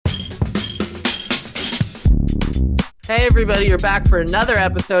Hey everybody, you're back for another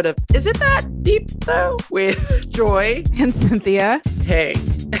episode of Is It That Deep Though? With Joy and Cynthia. Hey,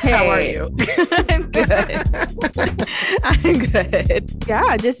 how are you? I'm good. I'm good.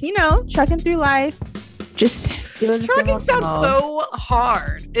 Yeah, just, trucking through life. Just doing Trucking sounds so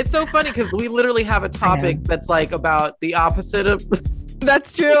hard. It's so funny because we literally have a topic that's like about the opposite of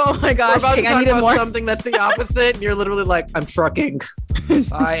That's true. Oh my gosh. We're about to talk about something that's the opposite, and you're literally like, I'm trucking.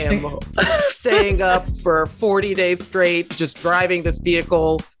 I am staying up for 40 days straight, just driving this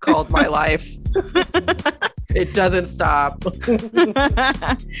vehicle called my life. It doesn't stop.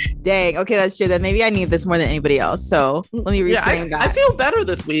 Dang. Okay, that's true. Then maybe I need this more than anybody else. So let me reframe that. I feel better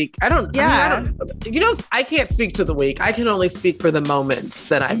this week. I can't speak to the week. I can only speak for the moments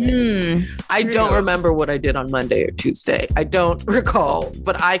that I'm in. I don't remember what I did on Monday or Tuesday. I don't recall,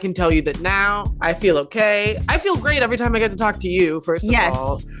 but I can tell you that now I feel okay. I feel great every time I get to talk to you, first of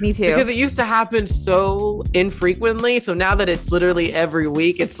all. Yes, me too. Because it used to happen so infrequently. So now that it's literally every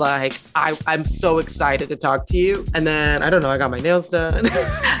week, it's like, I'm so excited to talk to you. And then, I don't know, I got my nails done.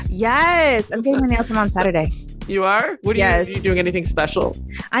 Yes, I'm getting my nails done on Saturday. You are? Are you doing anything special?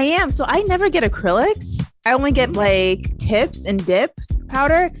 I am. So I never get acrylics. I only get like tips and dip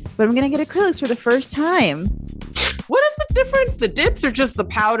powder, but I'm going to get acrylics for the first time. What is the difference? The dips are just the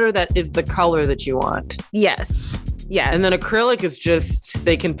powder that is the color that you want. Yes. Yes. And then acrylic is just,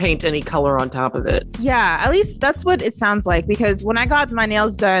 they can paint any color on top of it. Yeah, at least that's what it sounds like. Because when I got my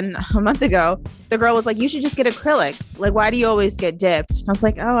nails done a month ago, the girl was like, you should just get acrylics. Like, why do you always get dip? I was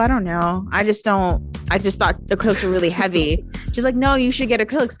like, oh, I don't know. I just thought acrylics were really heavy. She's like, no, you should get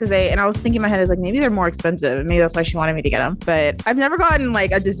acrylics and I was thinking in my head, I was like, maybe they're more expensive. And maybe that's why she wanted me to get them. But I've never gotten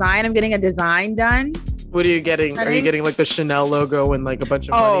like a design. I'm getting a design done. What are you getting? Are you getting like the Chanel logo and like a bunch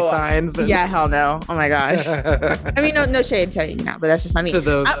of money signs? Yeah, hell no. Oh my gosh. I mean, no shade to you now, but that's just not me. To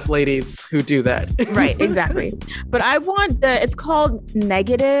those ladies who do that. Right, exactly. But I want it's called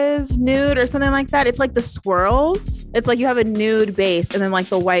negative nude or something like that. It's like the swirls. It's like you have a nude base and then like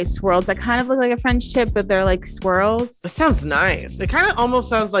the white swirls that kind of look like a French tip, but they're like swirls. That sounds nice. It kind of almost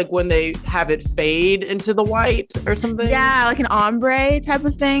sounds like when they have it fade into the white or something. Yeah, like an ombre type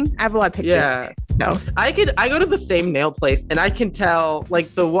of thing. I have a lot of pictures. Yeah. So I go to the same nail place and I can tell like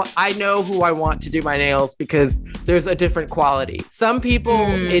I know who I want to do my nails because there's a different quality. Some people,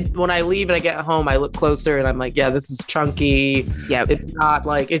 when I leave and I get home, I look closer and I'm like, yeah, this is chunky. Yeah, it's not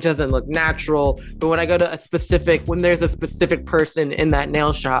like, it doesn't look natural. But when I go to when there's a specific person in that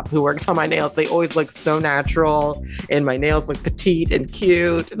nail shop who works on my nails, they always look so natural and my nails look petite and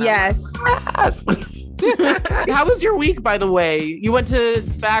cute. And yes. Yes. How was your week, by the way? You went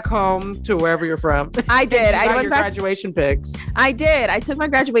back home to wherever you're from. I did. I went back. Graduation pics. I did. I took my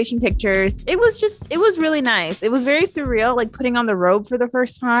graduation pictures. It was really nice. It was very surreal, like putting on the robe for the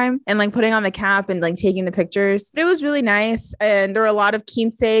first time and like putting on the cap and like taking the pictures. It was really nice. And there were a lot of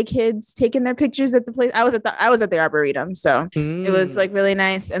Quince kids taking their pictures at the place. I was at the Arboretum. So it was like really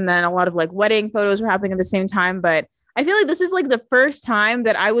nice. And then a lot of like wedding photos were happening at the same time. But I feel like this is like the first time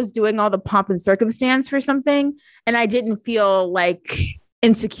that I was doing all the pomp and circumstance for something and I didn't feel like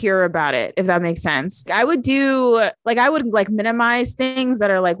insecure about it, if that makes sense. I would minimize things that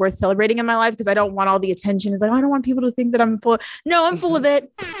are like worth celebrating in my life because I don't want all the attention. It's like, I don't want people to think that I'm full. No, I'm full of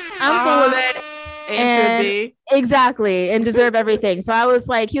it. I'm full of it. And should be. Exactly. And deserve everything. So I was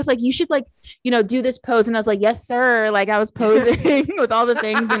like, he was like, you should like, do this pose. And I was like, yes, sir. Like I was posing with all the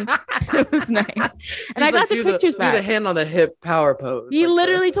things and it was nice. And I got the pictures back. Do the hand on the hip power pose. He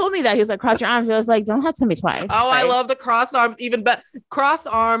literally told me that. He was like, cross your arms. I was like, don't have to tell me twice. Oh, I love the cross arms even better. Cross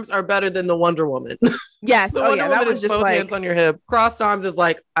arms are better than the Wonder Woman. Yes. The Wonder Woman is just both hands on your hip. Cross arms is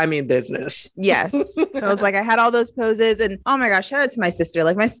like, I mean business. Yes. So I was like, I had all those poses and oh my gosh, shout out to my sister.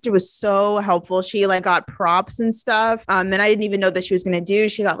 Like my sister was so helpful. She like got props and stuff. Then I didn't even know that she was going to do.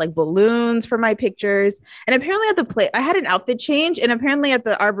 She got like balloons for my pictures. And apparently at the place, I had an outfit change. And apparently at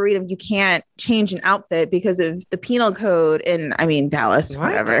the Arboretum, you can't change an outfit because of the penal code in, Dallas,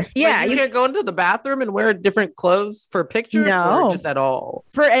 whatever. Yeah. You can't go into the bathroom and wear different clothes for pictures or just at all?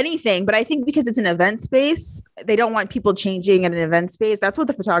 For anything. But I think because it's an event space, they don't want people changing in an event space. That's what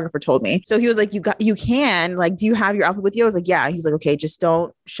the photographer told me. So he was like, you can, like, do you have your outfit with you? I was like, yeah. He's like, okay, just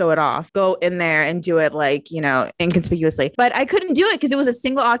don't show it off. Go in there and do it like, inconspicuously. But I couldn't do it because it was a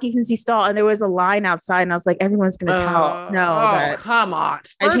single occupancy stall and there was a line outside and I was like, everyone's going to tell. No. Come on.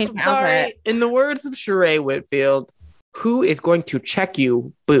 First, sorry. In the words of Sheree Whitfield, who is going to check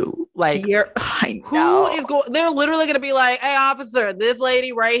you, boo? Like, who is going? They're literally going to be like, "Hey, officer, this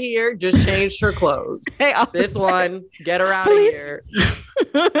lady right here just changed her clothes. Hey, officer. This one, get her out of here."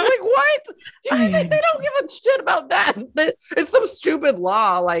 Like, what? They don't give a shit about that. It's some stupid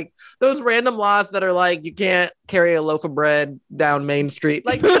law, like those random laws that are like you can't carry a loaf of bread down Main Street.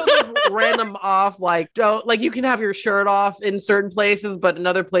 Like, you know, those random off, like, don't, like, you can have your shirt off in certain places, but in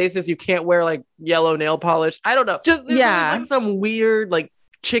other places you can't wear like yellow nail polish. I don't know. Just like some weird like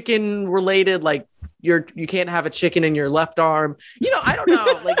chicken related, like you can't have a chicken in your left arm. You know, I don't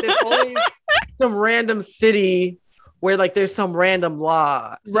know. Like, there's always some random city where like there's some random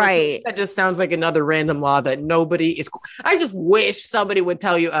law. So right. That just sounds like another random law that nobody is. I just wish somebody would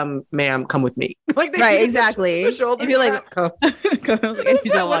tell you, ma'am, come with me. Like, right, exactly. If you're like, come. If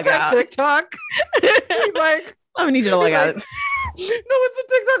you don't log out. TikTok. He's like, I need you to log out. No, it's a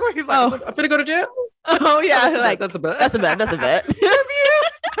TikTok where he's like, I'm gonna go to jail. Oh yeah, like that's a bet. That's a bet. That's a bet.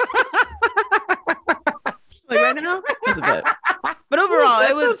 Like right now, that's a bet. But overall,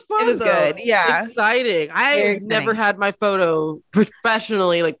 it was good. Yeah. Exciting. I've never had my photo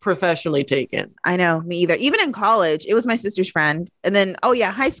professionally taken. I know, me either. Even in college, it was my sister's friend. And then,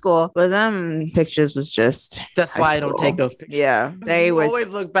 high school. But them pictures was just. That's why I don't take those pictures. Yeah. They always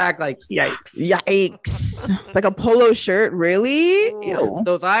look back like, yikes. It's like a polo shirt. Really? Ooh,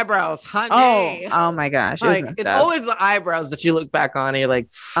 those eyebrows, honey. Oh my gosh. It's always the eyebrows that you look back on and you're like,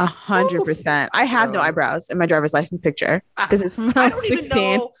 100%. I have no eyebrows in my driver's license picture because it's from when I was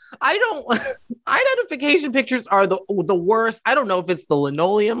 16. Identification pictures are the worst. I don't know if it's the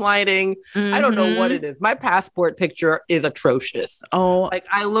linoleum lighting. I don't know what it is. My passport picture is atrocious. Oh, like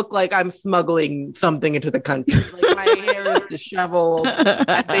I look like I'm smuggling something into the country. Like, my hair is disheveled.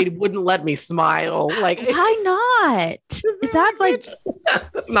 They wouldn't let me smile. Like, why not? Is that like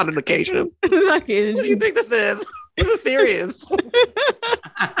that's not an occasion? What do you think this is? This is serious.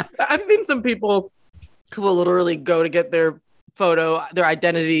 I've seen some people who will literally go to get their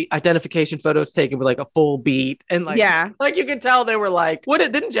identification photos taken with like a full beat, and like, like you can tell they were like,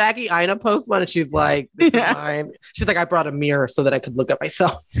 didn't Jackie Ina post one, and she's like, this is mine. She's like, I brought a mirror so that I could look at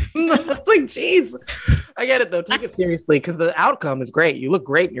myself. It's like, geez, I get it though. Take it seriously because the outcome is great. You look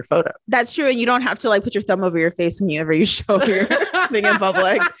great in your photo. That's true, and you don't have to like put your thumb over your face whenever you show your thing in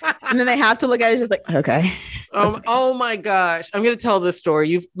public, and then they have to look at it. It's just like, okay. Oh my gosh, I'm gonna tell this story.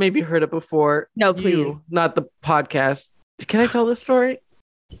 You've maybe heard it before. No, please, not the podcast. Can I tell this story?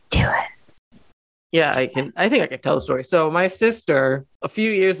 Do it. Yeah, I can. I think I can tell the story. So my sister, a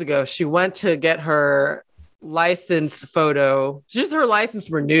few years ago, she went to get her license photo, just her license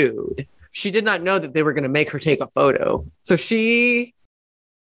renewed. She did not know that they were going to make her take a photo. So she,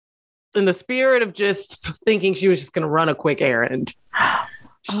 in the spirit of just thinking she was just going to run a quick errand,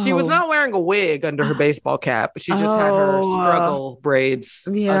 she was not wearing a wig under her baseball cap, but she just had her struggle braids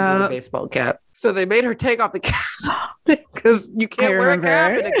under the baseball cap. So they made her take off the cap because you can't wear a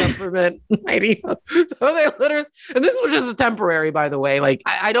cap in a government ID. So they literally, and this was just a temporary, by the way. Like,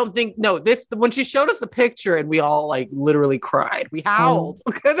 I don't think, when she showed us the picture and we all like literally cried, we howled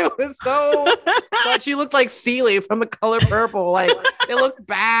because it was so, but she looked like Celie from The Color Purple. Like, it looked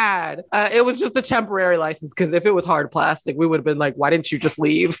bad. It was just a temporary license because if it was hard plastic, we would have been like, why didn't you just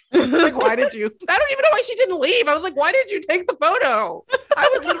leave? Like, why did you? I don't even know why she didn't leave. I was like, why did you take the photo? I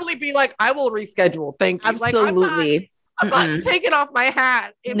would literally be like, I will reschedule. Thank you. Absolutely. Like, I'm not taking off my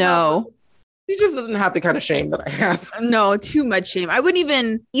hat. No. She just doesn't have the kind of shame that I have. No, too much shame. I wouldn't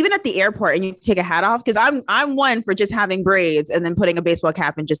even at the airport and you take a hat off because I'm one for just having braids and then putting a baseball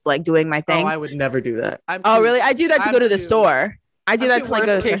cap and just like doing my thing. Oh, I would never do that. Really? I do that to go to the store. I do that to like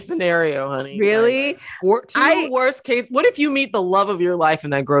worst case scenario, honey. Really? Worst case. What if you meet the love of your life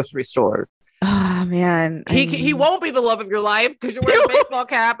in that grorocery store? Oh man, he won't be the love of your life because you're wearing a baseball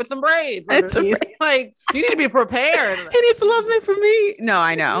cap and some braids. Like, you need to be prepared. He needs to love me for me. No,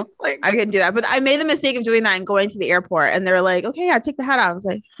 I know. Like, I couldn't do that, but I made the mistake of doing that and going to the airport, and they're like, "Okay, take the hat off." I was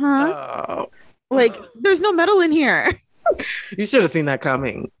like, "Huh?" Like, there's no metal in here. You should have seen that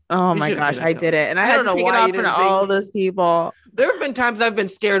coming. Oh my gosh, I did it, and I had to take it off in front of all those people. There have been times I've been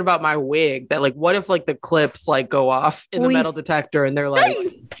scared about my wig that like, what if like the clips like go off in the metal detector and they're like,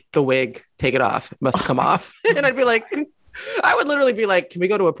 the wig, take it off, it must come off. And I'd be like, I would literally be like, can we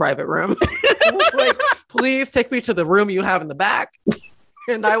go to a private room? Like, please take me to the room you have in the back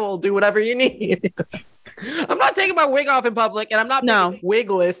and I will do whatever you need. I'm not taking my wig off in public and I'm not being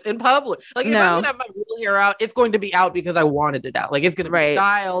wigless in public. Like, if I'm going to have my real hair out, it's going to be out because I wanted it out. Like, it's going to be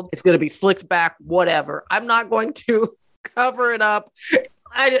styled. It's going to be slicked back, whatever. I'm not going to cover it up.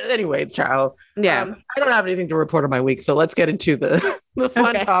 Anyways, child. Yeah. I don't have anything to report on my week, so let's get into the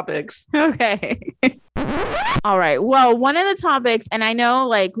fun topics. Okay. All right. Well, one of the topics, and I know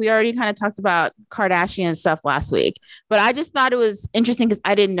like we already kind of talked about Kardashian stuff last week, but I just thought it was interesting because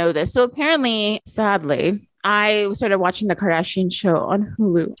I didn't know this. So apparently, sadly, I started watching the Kardashian show on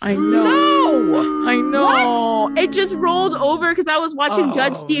Hulu. I know. No! I know. What? It just rolled over because I was watching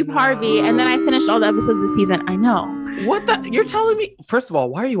Judge Steve Harvey, and then I finished all the episodes this season. I know. What the? You're telling me? First of all,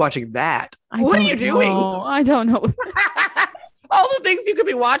 why are you watching that? What are you doing? I don't know. All the things you could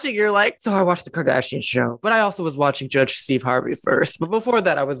be watching, you're like, so I watched the Kardashian show, but I also was watching Judge Steve Harvey first. But before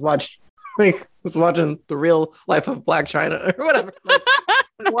that, I was watching The Real Life of Black China or whatever.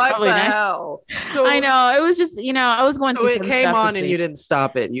 Like, what the hell? So, I know. It was just, I was going through it came on and you didn't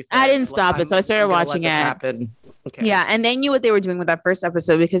stop it. You said, I didn't stop it, so I started watching it. Happen. Okay. Yeah, and they knew what they were doing with that first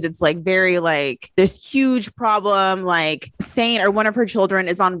episode because it's like very like this huge problem. Like Saint or one of her children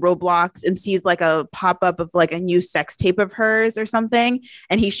is on Roblox and sees like a pop up of like a new sex tape of hers or something,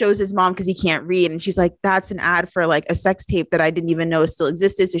 and he shows his mom because he can't read, and she's like, "That's an ad for like a sex tape that I didn't even know still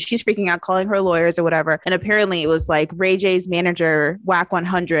existed." So she's freaking out, calling her lawyers or whatever. And apparently, it was like Ray J's manager, Whack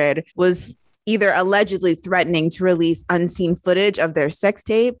 100, was either allegedly threatening to release unseen footage of their sex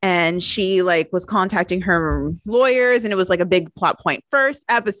tape, and she like was contacting her lawyers, and it was like a big plot point first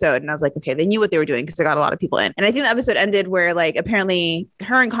episode. And I was like, okay, they knew what they were doing because they got a lot of people in. And I think the episode ended where like apparently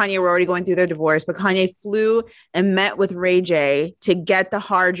her and Kanye were already going through their divorce, but Kanye flew and met with Ray J to get the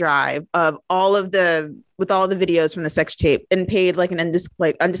hard drive of all of the videos from the sex tape and paid like an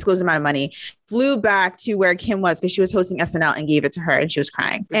undisclosed amount of money, flew back to where Kim was because she was hosting SNL and gave it to her, and she was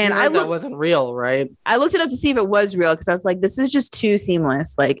crying. And that wasn't real, right? I looked it up to see if it was real because I was like, this is just too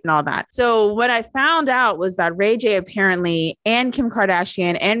seamless, like, and all that. So what I found out was that Ray J apparently and Kim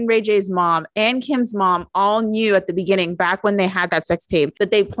Kardashian and Ray J's mom and Kim's mom all knew at the beginning, back when they had that sex tape,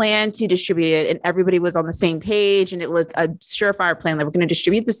 that they planned to distribute it, and everybody was on the same page, and it was a surefire plan that we're going to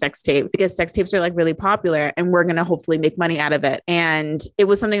distribute the sex tape because sex tapes are like really popular, and we're going to hopefully make money out of it. And it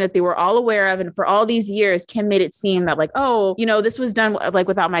was something that they were all aware of. And for all these years, Kim made it seem that like, oh, this was done like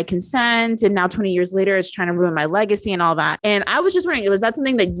without my consent. And now 20 years later, it's trying to ruin my legacy and all that. And I was just wondering, was that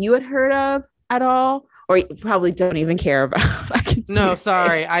something that you had heard of at all? Or you probably don't even care about? No,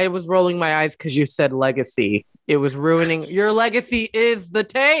 sorry. I was rolling my eyes because you said legacy. It was ruining your legacy is the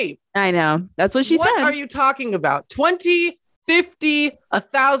tape. I know. That's what she said. What are you talking about? 20, 50,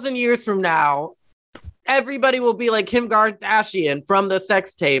 1,000 years from now, everybody will be like Kim Kardashian from the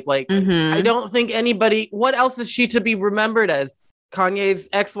sex tape. Like, I don't think anybody, what else is she to be remembered as? Kanye's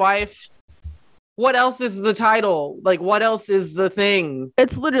ex-wife? What else is the title? Like, what else is the thing?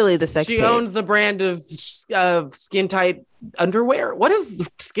 It's literally the sex tape. She owns the brand of skin tight underwear. What is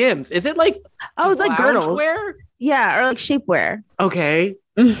Skims? Is it like, it's like girdles wear? Yeah, or like shapewear. Okay.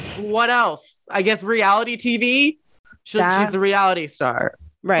 What else? I guess reality TV. She's a reality star.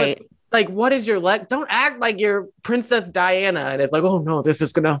 Right. But, like, what is your don't act like you're Princess Diana and it's like, oh no, this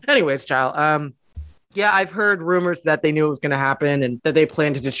is gonna. Anyways, child. Yeah, I've heard rumors that they knew it was gonna happen and that they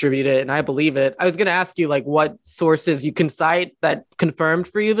plan to distribute it, and I believe it. I was gonna ask you like what sources you can cite that confirmed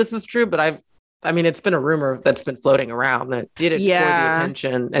for you this is true, but I mean, it's been a rumor that's been floating around that did it for the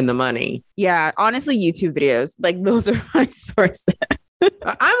attention and the money. Yeah, honestly, YouTube videos, like those are my sources.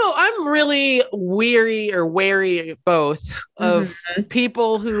 I'm really wary of both of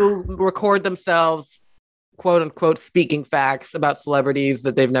people who record themselves, quote unquote, speaking facts about celebrities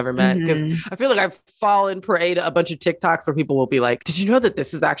that they've never met. Because I feel like I've fallen prey to a bunch of TikToks where people will be like, did you know that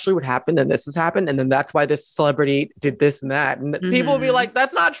this is actually what happened and this has happened? And then that's why this celebrity did this and that. And people will be like,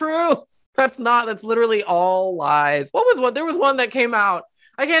 that's not true. That's literally all lies. There was one that came out.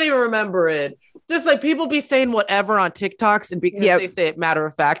 I can't even remember it. Just like people be saying whatever on TikToks, and because they say it matter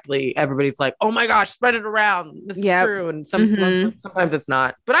of factly, everybody's like, "Oh my gosh, spread it around. This is true." And sometimes it's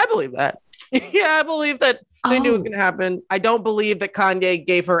not. But I believe that. Yeah, I believe that they knew it was going to happen. I don't believe that Kanye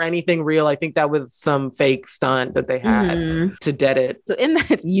gave her anything real. I think that was some fake stunt that they had to dead it. So in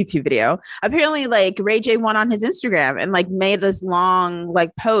that YouTube video, apparently like Ray J went on his Instagram and like made this long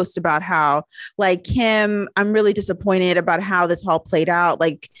like post about how like Kim, I'm really disappointed about how this all played out.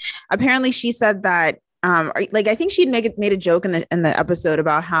 Like apparently she said that like I think she'd made a joke in the episode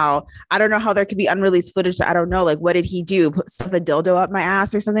about how I don't know how there could be unreleased footage. So I don't know, like what did he do? Stuff a dildo up my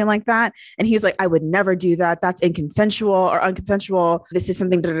ass or something like that? And he was like, I would never do that. That's inconsensual or unconsensual. This is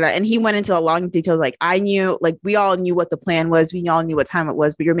something. And he went into a long detail. Like I knew, like we all knew what the plan was. We all knew what time it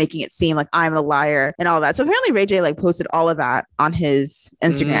was, but you're making it seem like I'm a liar and all that. So apparently Ray J like posted all of that on his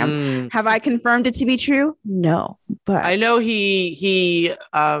Instagram. Have I confirmed it to be true? No, but I know he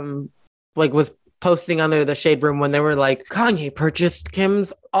like was posting under the Shade Room when they were like, Kanye purchased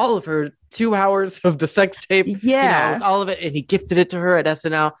all of her 2 hours of the sex tape. Yeah. All of it. And he gifted it to her at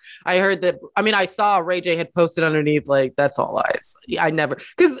SNL. I heard that. I mean, I saw Ray J had posted underneath, like, that's all lies. I never,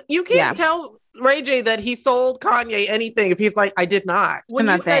 because you can't tell Ray J, that he sold Kanye anything if he's like, I did not. When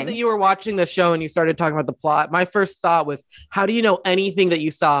you said that you were watching the show and you started talking about the plot, my first thought was, how do you know anything that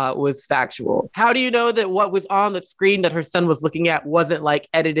you saw was factual? How do you know that what was on the screen that her son was looking at wasn't like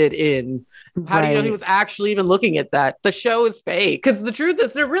edited in? How do you know he was actually even looking at that? The show is fake. Because the truth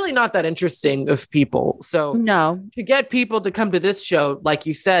is, they're really not that interesting of people. So no, to get people to come to this show, like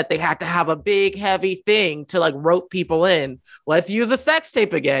you said, they had to have a big, heavy thing to like rope people in. Let's use a sex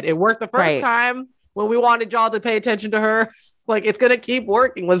tape again. It worked the first time when we wanted y'all to pay attention to her. Like, it's going to keep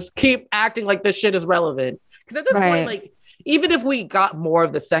working. Let's keep acting like this shit is relevant. Because at this point, like, even if we got more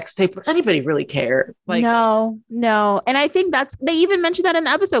of the sex tape, would anybody really care? Like, no. And I think they even mentioned that in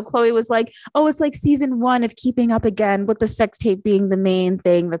the episode. Chloe was like, oh, it's like season 1 of Keeping Up Again with the sex tape being the main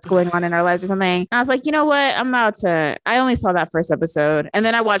thing that's going on in our lives or something. And I was like, you know what? I only saw that first episode. And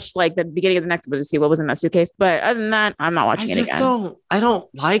then I watched like the beginning of the next episode to see what was in that suitcase. But other than that, I'm not watching it again. I don't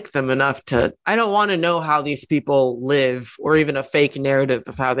like them enough I don't want to know how these people live or even a fake narrative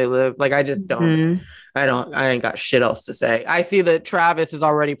of how they live. Like, I just don't. I ain't got shit else to say. I see that Travis is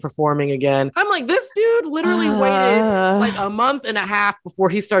already performing again. I'm like, this dude literally waited like a month and a half before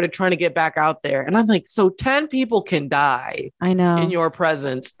he started trying to get back out there. And I'm like, so 10 people can die in your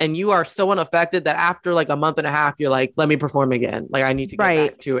presence. And you are so unaffected that after like a month and a half, you're like, let me perform again. Like, I need to get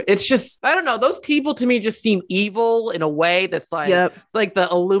back to it. It's just, I don't know. Those people to me just seem evil in a way that's like, like the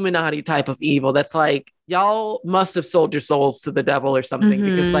Illuminati type of evil. That's like, y'all must have sold your souls to the devil or something,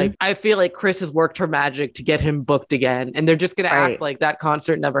 because like, I feel like Chris has worked her magic to get him booked again. And they're just going to act like that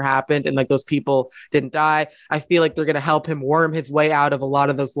concert never happened. And like those people didn't die. I feel like they're going to help him worm his way out of a lot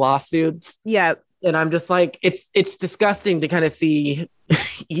of those lawsuits. Yeah. And I'm just like, it's disgusting to kind of see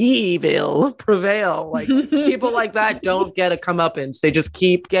evil prevail. Like, people like that don't get a comeuppance. They just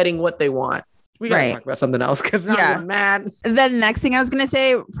keep getting what they want. We gotta talk about something else because now I'm mad. The next thing I was gonna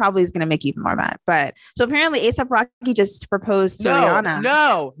say probably is gonna make you even more mad. But so apparently A$AP Rocky just proposed to Rihanna.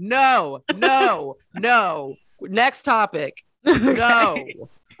 No. Next topic. No.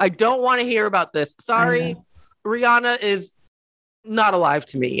 I don't want to hear about this. Sorry. Rihanna is not alive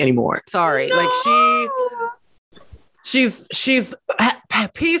to me anymore. Sorry. No. Like she's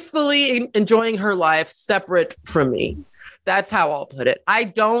peacefully enjoying her life separate from me. That's how I'll put it. I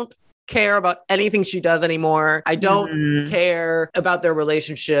don't care about anything she does anymore. I don't care about their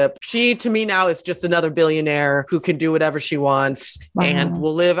relationship. She, to me now, is just another billionaire who can do whatever she wants and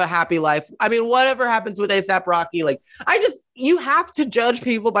will live a happy life. I mean, whatever happens with A$AP Rocky, like, you have to judge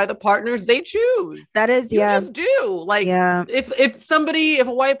people by the partners they choose. That is, you just do. Like, if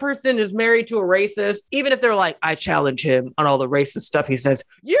a white person is married to a racist, even if they're like, I challenge him on all the racist stuff he says,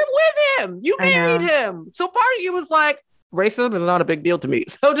 you're with him. You married him. So part of you was like, racism is not a big deal to me.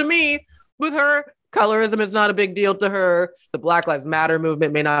 So to me, with her, colorism is not a big deal to her. The Black Lives Matter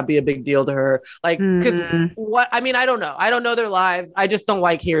movement may not be a big deal to her. Like, because I don't know. I don't know their lives. I just don't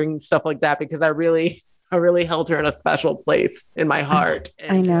like hearing stuff like that because I really held her in a special place in my heart.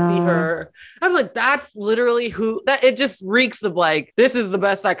 And to see her, I'm like, that's literally it just reeks of like, this is the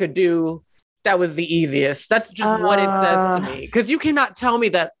best I could do. That was the easiest. That's just what it says to me. Because you cannot tell me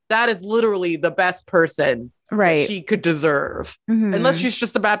that is literally the best person she could deserve, unless she's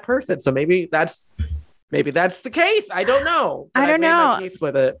just a bad person. So maybe that's the case. I don't know. I don't know. My case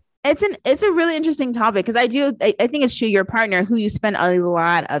with it. It's a really interesting topic because I think it's true. Your partner, who you spend a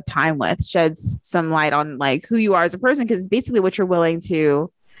lot of time with, sheds some light on like who you are as a person, because it's basically what you're willing to,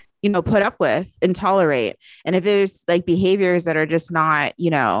 put up with and tolerate. And if there's like behaviors that are just not,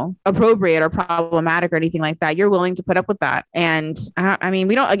 appropriate or problematic or anything like that, you're willing to put up with that. And I mean,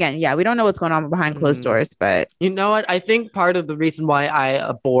 we don't know what's going on behind closed doors, but you know what? I think part of the reason why I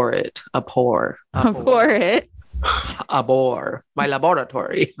abhor my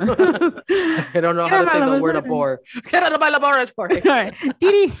laboratory. I don't know how to say the word abhor. Get out of my laboratory. All right.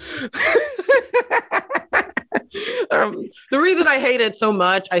 Didi. The reason I hate it so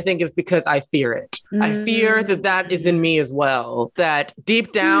much, I think, is because I fear it. I fear that is in me as well. That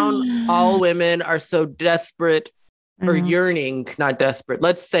deep down, all women are so desperate or yearning, not desperate,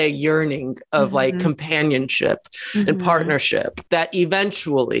 let's say yearning of like companionship and partnership, that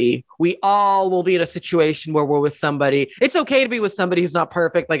eventually we all will be in a situation where we're with somebody. It's okay to be with somebody who's not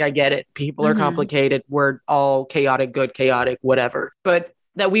perfect. Like, I get it. People are complicated. We're all chaotic, good, chaotic, whatever. But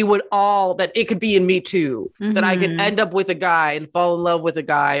that that it could be in me too, that I could end up with a guy and fall in love with a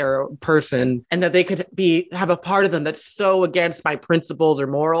guy or a person, and that they could have a part of them that's so against my principles or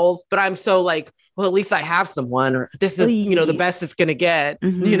morals. But I'm so like, well, at least I have someone, or this is, the best it's going to get,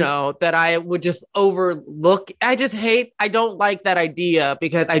 that I would just overlook. I don't like that idea,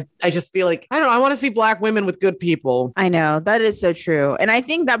 because I just feel like, I want to see Black women with good people. I know, that is so true. And I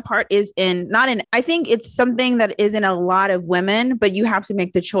think that part is I think it's something that is in a lot of women, but you have to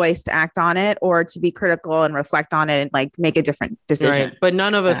make the choice to act on it or to be critical and reflect on it and like make a different decision. Right. But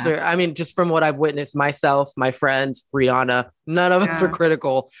none of us are, just from what I've witnessed, myself, my friends, Rihanna, none of us are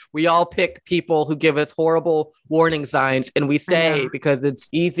critical. We all pick people who give us horrible warning signs, and we stay because it's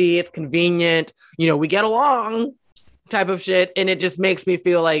easy, it's convenient, we get along type of shit. And it just makes me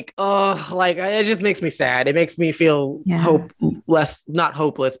feel like, it just makes me sad. It makes me feel not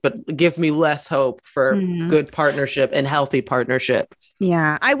hopeless, but it gives me less hope for good partnership and healthy partnership.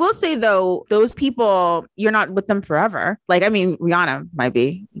 Yeah. I will say though, those people, you're not with them forever. Like, Rihanna might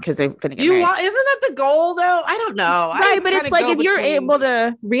be, because they're going to get married. Isn't that the goal though? I don't know. Right. But it's like, if you're able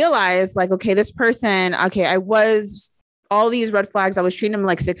to realize like, okay, this person, I was all these red flags. I was treating them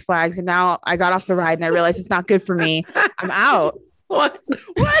like Six Flags, and now I got off the ride and I realized it's not good for me. I'm out. What? It's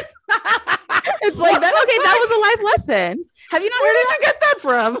like that. Okay, that was a life lesson. Have you not? Where did you get that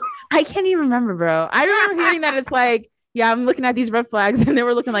from? I can't even remember, bro. I remember hearing that. It's like, yeah, I'm looking at these red flags, and they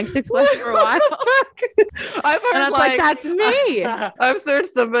were looking like Six Flags for a while. I've heard, and I was like, that's me.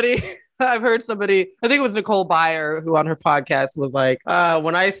 I've heard somebody, I think it was Nicole Byer, who on her podcast was like,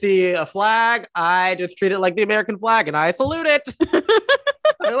 when I see a flag, I just treat it like the American flag and I salute it.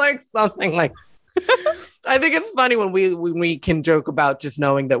 Or like something like, I think it's funny when we can joke about just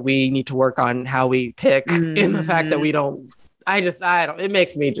knowing that we need to work on how we pick, in the fact that we don't. It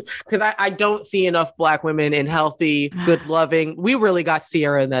makes me, because I don't see enough Black women in healthy, good, loving. We really got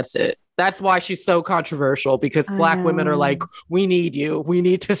Ciara, and that's it. That's why she's so controversial, because Black women are like, we need you. We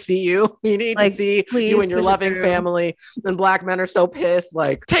need to see you. We need to see you and your loving family. And Black men are so pissed.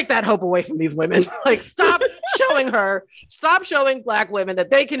 Like, take that hope away from these women. Like, stop showing Black women that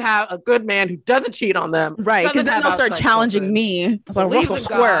they can have a good man who doesn't cheat on them. Right. Because then they'll start challenging me. It's like, Russell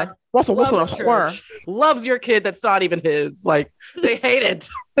Square. Loves your kid that's not even his. Like, they hate it.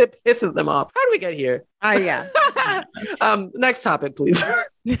 It pisses them off. How do we get here? Yeah. Next topic, please.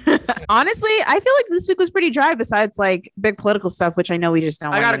 Honestly, I feel like this week was pretty dry, besides like big political stuff, which I know we just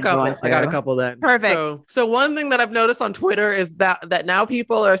don't. I got a couple then. Perfect. So one thing that I've noticed on Twitter is that now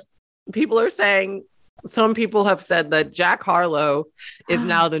people are saying, some people have said that Jack Harlow is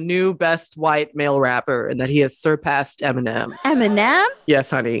now the new best white male rapper, and that he has surpassed Eminem. Eminem?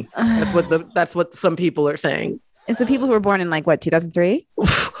 Yes, honey. That's what some people are saying. It's the people who were born in 2003?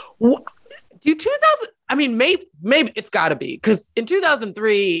 2000. Maybe it's got to be, because in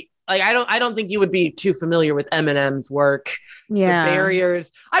 2003, I don't think you would be too familiar with Eminem's work. Yeah. The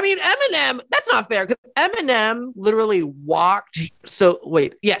barriers. Eminem, that's not fair, because Eminem literally walked. He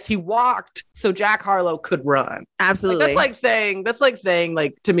walked so Jack Harlow could run. Absolutely. That's like saying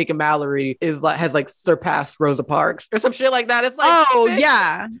Tamika Mallory has surpassed Rosa Parks or some shit like that. It's like,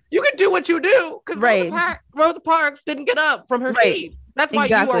 yeah, you can do what you do, because Rosa Parks didn't get up from her feet. That's why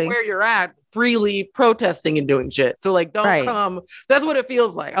you are where you're at, freely protesting and doing shit. So don't come. That's what it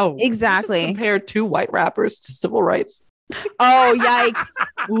feels like. Oh, exactly. Compared two white rappers to civil rights. Oh, yikes.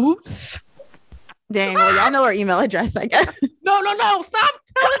 Oops. Dang. Well, y'all know our email address, I guess. No. Stop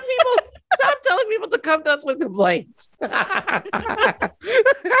telling people to come to us with complaints.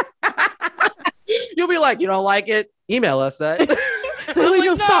 You'll be like, you don't like it? Email us that.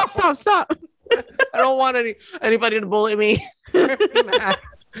 Stop. I don't want anybody to bully me. I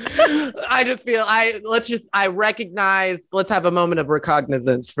just feel let's have a moment of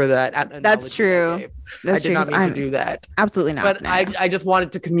recognizance for that. That's true. I did not mean to do that. Absolutely not. But I just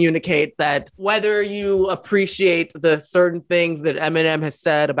wanted to communicate that whether you appreciate the certain things that Eminem has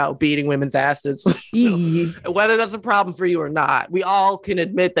said about beating women's asses, whether that's a problem for you or not, we all can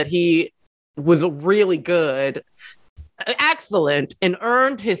admit that he was really good, excellent, and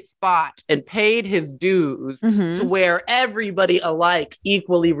earned his spot and paid his dues to where everybody alike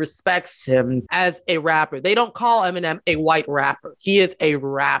equally respects him as a rapper. They don't call Eminem a white rapper. He is a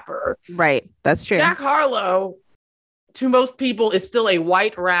rapper. Right. That's true. Jack Harlow, to most people, is still a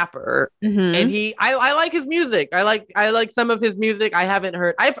white rapper. And I like his music. I like some of his music. I have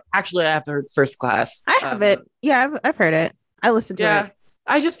heard First Class. I have it. Yeah, I've heard it. I listened to it.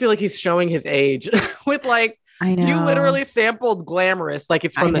 I just feel like he's showing his age with I know. You literally sampled Glamorous like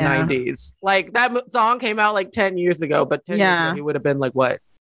it's from the 90s. Like, that song came out 10 years ago, but 10 years ago he would have been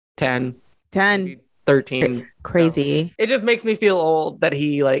 10? 10. 13. Crazy. So it just makes me feel old that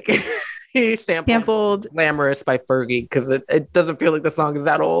he like he sampled Glamorous by Fergie, because it doesn't feel like the song is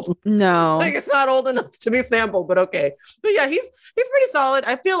that old. No. Like it's not old enough to be sampled, but okay. But yeah, he's pretty solid.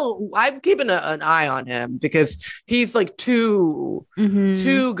 I feel I'm keeping an eye on him because he's like too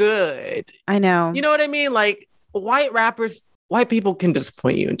good. I know. You know what I mean? Like white people can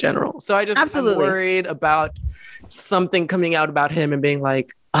disappoint you in general. So I'm worried about something coming out about him and being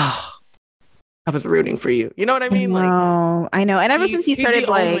like, oh, I was rooting for you. You know what I mean? I know. And ever since he started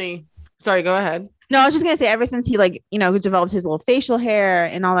sorry, go ahead. No, I was just going to say, ever since he developed his little facial hair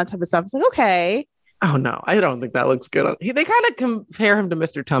and all that type of stuff, it's like, okay. Oh, no, I don't think that looks good. They kind of compare him to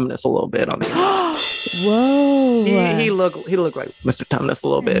Mr. Tumnus a little bit on the Whoa. He looked like Mr. Tumnus a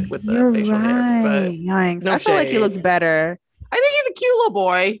little bit with the facial hair. But yikes. I feel like he looked better. I think he's a cute little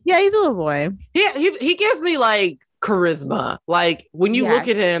boy. Yeah, he's a little boy. Yeah, he gives me like charisma. Like when you look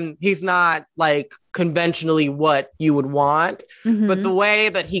at him, he's not like conventionally what you would want, but the way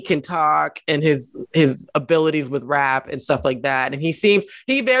that he can talk and his abilities with rap and stuff like that, and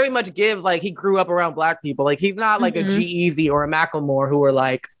he very much gives like he grew up around Black people. Like he's not like a G-Eazy or a Macklemore who are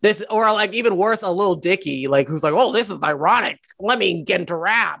like this, or like even worse, a Lil Dicky, like who's like, oh, this is ironic, let me get into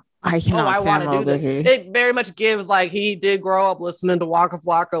rap. I want to do that. It very much gives like he did grow up listening to Waka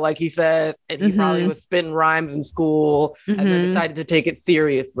Flocka, like he says, and he probably was spitting rhymes in school and then decided to take it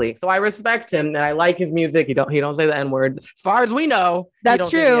seriously. So I respect him and I like his music. He don't say the N-word. As far as we know, that's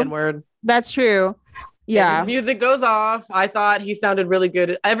true. Say the N-word. That's true. Yeah. His music goes off. I thought he sounded really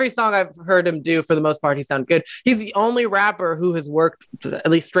good. Every song I've heard him do, for the most part, he sounded good. He's the only rapper who has worked, at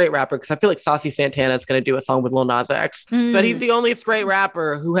least straight rapper, because I feel like Saucy Santana is going to do a song with Lil Nas X. But he's the only straight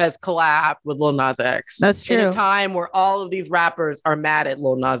rapper who has collabed with Lil Nas X. That's true. In a time where all of these rappers are mad at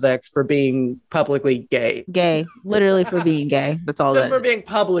Lil Nas X for being publicly gay. Gay. Literally for being gay. That's all Just for being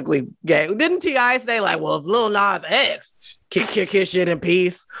publicly gay. Didn't T.I. say like, well, if Lil Nas X kick his shit in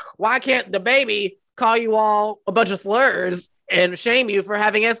peace, why can't the baby call you all a bunch of slurs and shame you for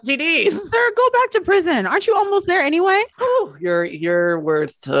having STDs? Sir, go back to prison. Aren't you almost there anyway? Ooh, your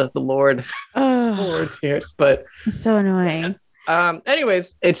words to the Lord. Lord's ears, but it's so annoying.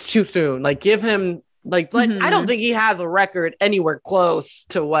 Anyways, it's too soon. Like give him I don't think he has a record anywhere close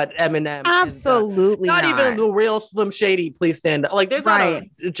to what Eminem. Absolutely not even the real Slim Shady. Please stand up. Like there's not a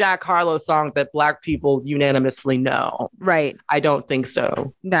Jack Harlow song that Black people unanimously know. Right. I don't think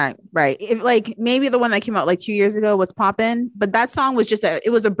so. Not right. If like maybe the one that came out like 2 years ago was Poppin', but that song was just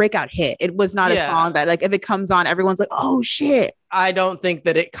it was a breakout hit. It was not a song that like if it comes on, everyone's like, oh shit. I don't think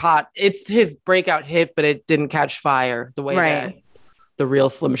that it's his breakout hit, but it didn't catch fire the way that the real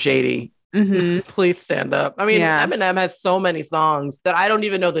Slim Shady. Please stand up. I mean, Eminem has so many songs that I don't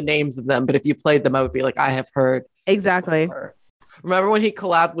even know the names of them, but if you played them, I would be like, I have heard. Exactly. Remember when he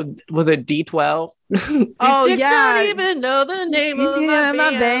collabed with, was it D12? Oh yeah. Don't even know the name of my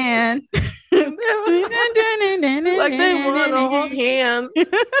band. Like they want to hold hands.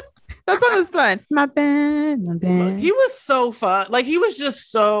 That song was fun. My band. He was so fun. Like he was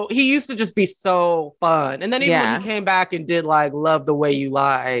just he used to just be so fun. And then even when he came back and did like Love the Way You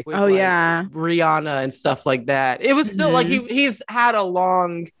Lie with Rihanna and stuff like that, it was still like he's had a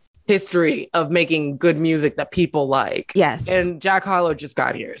long history of making good music that people like. Yes. And Jack Harlow just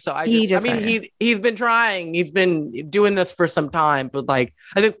got here. So he's been trying. He's been doing this for some time, but like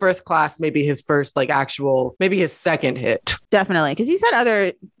I think First Class may be his first like actual, maybe his second hit. Definitely. Because he's had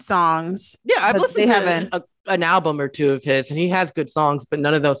other songs. Yeah, I've listened to an album or two of his and he has good songs, but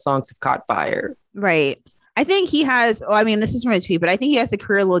none of those songs have caught fire. Right. I think he has, this is from his tweet, but I think he has the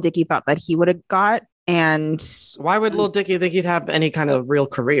career Lil Dicky thought that he would have got. And why would Lil Dicky think he'd have any kind of real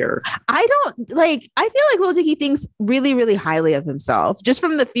career? I feel like Lil Dicky thinks really, really highly of himself. Just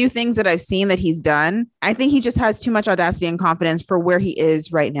from the few things that I've seen that he's done, I think he just has too much audacity and confidence for where he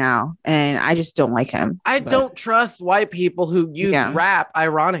is right now. And I just don't like him. I don't trust white people who use rap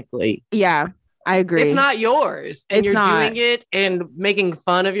ironically. Yeah. I agree. It's not yours. And you're doing it and making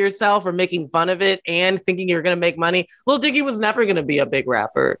fun of yourself or making fun of it and thinking you're going to make money. Lil Dicky was never going to be a big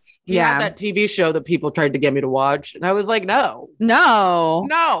rapper. He had that TV show that people tried to get me to watch. And I was like, no, I'm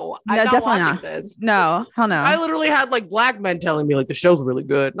not watching this. No, hell no. I literally had like Black men telling me like the show's really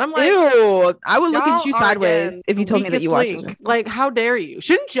good. And I'm like, ew, I would look at you sideways if you told me that you watched it. Like, how dare you?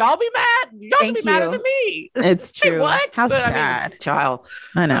 Shouldn't y'all be mad? Y'all should be madder than me. It's true. Wait, what? How sad. Child.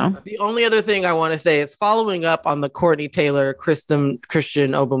 I know. The only other thing I want to say is following up on the Courtney Taylor, Christian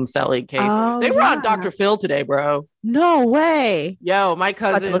Obumseli case. They were on Dr. Phil today, bro. No way. Yo, my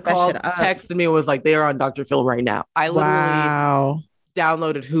cousin texted me and was like, they are on Dr. Phil right now. I literally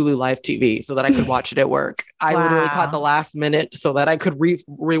downloaded Hulu Live TV so that I could watch it at work. I literally caught the last minute so that I could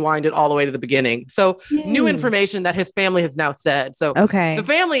rewind it all the way to the beginning. So new information that his family has now said. So the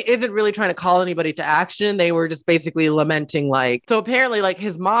family isn't really trying to call anybody to action. They were just basically lamenting, like, so apparently like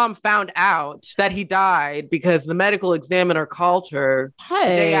his mom found out that he died because the medical examiner called her the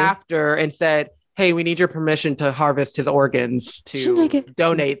day after and said, hey, we need your permission to harvest his organs to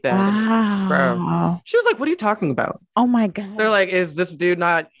donate them. Wow. Bro. She was like, what are you talking about? Oh my God. They're like, is this dude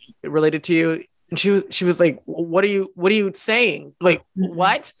not related to you? And she was like, what are you saying? Like,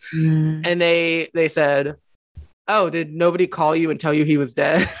 what? And they said, oh, did nobody call you and tell you he was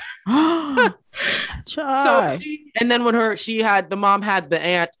dead? And then when the mom had the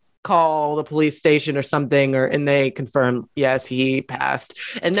aunt call the police station or something, and they confirmed, yes, he passed.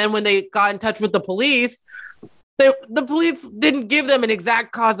 And then when they got in touch with the police, the police didn't give them an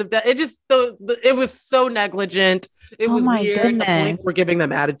exact cause of death. It just, it was so negligent. It was weird. Goodness. The police were giving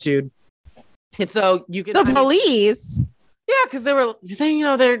them attitude. And so you can... police? Yeah, because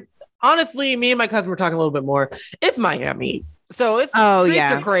they're honestly, me and my cousin were talking a little bit more. It's Miami. So streets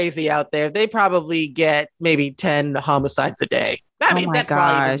are crazy out there. They probably get maybe 10 homicides a day. I mean, that's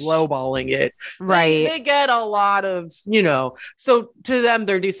probably even lowballing it. Right. They get a lot of, so to them,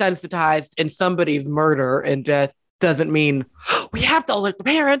 they're desensitized, and somebody's murder and death doesn't mean we have to alert the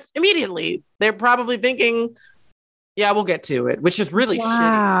parents immediately. They're probably thinking, yeah, we'll get to it, which is really shitty.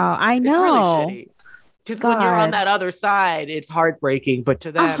 Wow, I know. It's really shitty. Because when you're on that other side, it's heartbreaking. But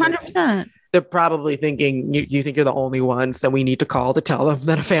to them, 100%. They're probably thinking, you think you're the only one, so we need to call to tell them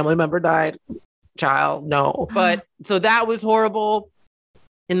that a family member died. Child, no. But so that was horrible.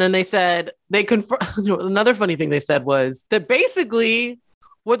 And then they said another funny thing they said was that basically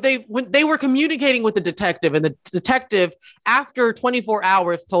when they were communicating with the detective, and the detective after 24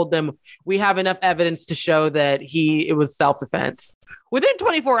 hours told them, we have enough evidence to show that it was self-defense. Within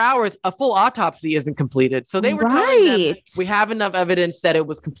 24 hours, a full autopsy isn't completed. So they were telling them, we have enough evidence that it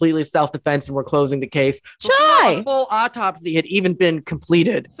was completely self-defense and we're closing the case. A full autopsy had even been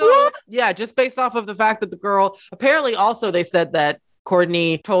completed. So yeah, just based off of the fact that the girl, apparently also they said that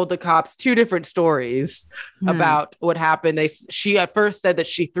Courtney told the cops 2 different stories about what happened. She at first said that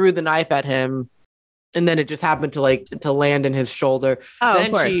she threw the knife at him, and then it just happened to land in his shoulder.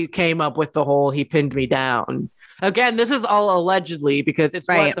 Then she came up with the whole, he pinned me down. Again, this is all allegedly because it's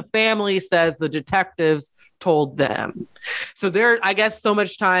what the family says the detectives told them. So I guess so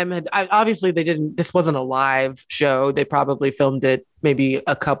much time obviously this wasn't a live show. They probably filmed it maybe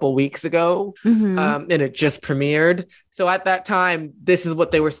a couple weeks ago, and it just premiered. So at that time, this is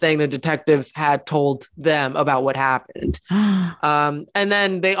what they were saying the detectives had told them about what happened. And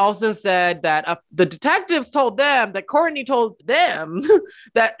then they also said that the detectives told them that Courtney told them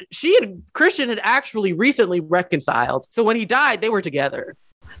that Christian had actually recently reconciled. So when he died, they were together.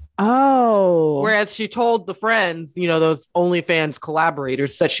 Oh. Whereas she told the friends, those OnlyFans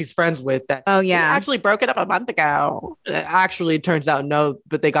collaborators that she's friends with, that they actually broke it up a month ago. Actually, it turns out no,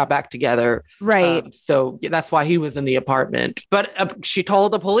 but they got back together. Right. So that's why he was in the apartment. But she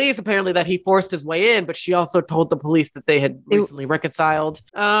told the police apparently that he forced his way in, but she also told the police that they had recently reconciled.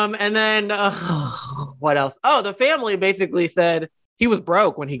 And then what else? Oh, the family basically said he was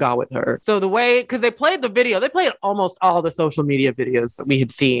broke when he got with her. So because they played the video, they played almost all the social media videos that we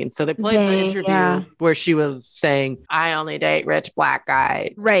had seen. So they played the interview where she was saying, I only date rich Black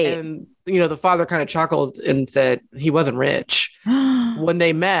guys. Right. And, the father kind of chuckled and said he wasn't rich. When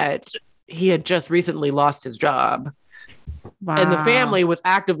they met, he had just recently lost his job. Wow. And the family was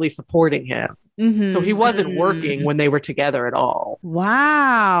actively supporting him. So he wasn't working when they were together at all.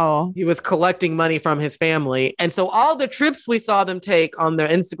 Wow. He was collecting money from his family. And so all the trips we saw them take on their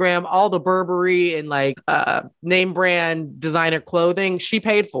Instagram, all the Burberry and name brand designer clothing, she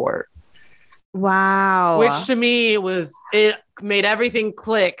paid for. Wow. Which to me it made everything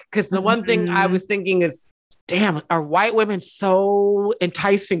click. Because the one thing I was thinking is, damn, are white women so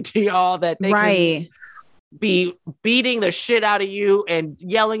enticing to y'all that they can be beating the shit out of you and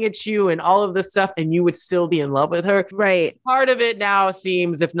yelling at you and all of this stuff, and you would still be in love with her? Right. Part of it now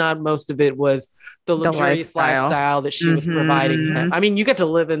seems, if not most of it, was the luxurious lifestyle that she was providing him. I mean, you get to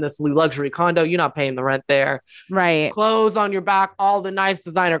live in this luxury condo. You're not paying the rent there. Right. Clothes on your back, all the nice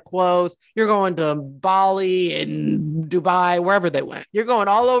designer clothes. You're going to Bali and Dubai, wherever they went. You're going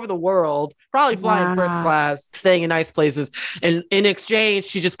all over the world, probably flying first class, staying in nice places. And in exchange,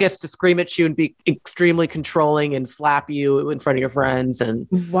 she just gets to scream at you and be extremely controlling and slap you in front of your friends and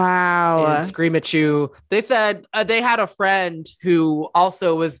and scream at you. They said they had a friend who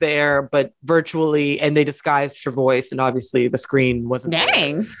also was there, but virtually, and they disguised her voice, and obviously the screen wasn't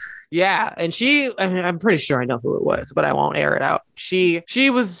there. Yeah, and I'm pretty sure I know who it was, but I won't air it out. She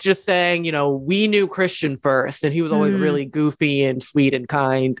was just saying, we knew Christian first, and he was always really goofy and sweet and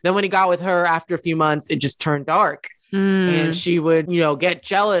kind. Then when he got with her after a few months, it just turned dark. And she would, get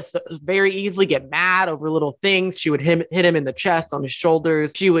jealous very easily, get mad over little things. She would hit him in the chest, on his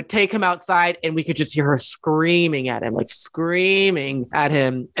shoulders. She would take him outside and we could just hear her screaming at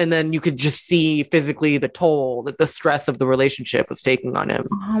him. And then you could just see physically the toll that the stress of the relationship was taking on him.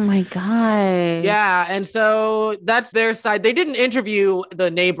 Oh my God. Yeah. And so that's their side. They didn't interview the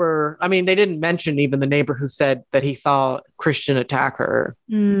neighbor. I mean, they didn't mention even the neighbor who said that he saw Christian attack her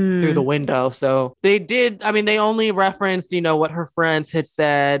through the window. So they did. I mean, they only referenced, what her friends had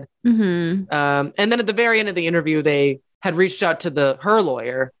said. And then at the very end of the interview, they had reached out to her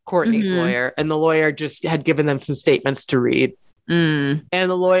lawyer, Courtney's lawyer, and the lawyer just had given them some statements to read. And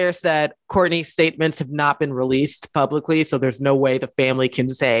the lawyer said Courtney's statements have not been released publicly, so there's no way the family can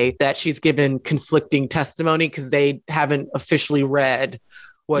say that she's given conflicting testimony because they haven't officially read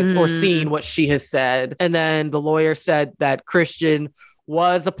or seen what she has said. And then the lawyer said that Christian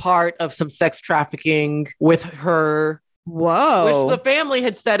was a part of some sex trafficking with her. Whoa. Which the family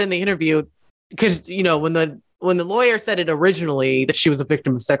had said in the interview, because, when the lawyer said it originally that she was a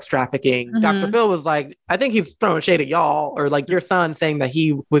victim of sex trafficking, Dr. Phil was like, I think he's throwing shade at y'all, or like your son saying that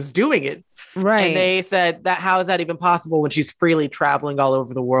he was doing it. Right. And they said that how is that even possible when she's freely traveling all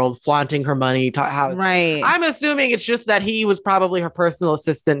over the world, flaunting her money? Right. I'm assuming it's just that he was probably her personal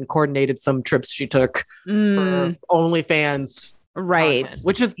assistant and coordinated some trips she took for OnlyFans. Right. Content,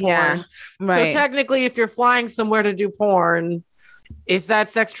 which is porn. Yeah. Right. So technically, if you're flying somewhere to do porn, is that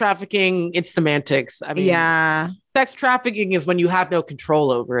sex trafficking? It's semantics. I mean, yeah. Sex trafficking is when you have no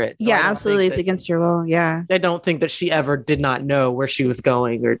control over it. So yeah, absolutely. It's against your will. Yeah. I don't think that she ever did not know where she was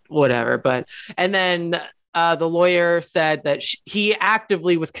going or whatever. And then the lawyer said that he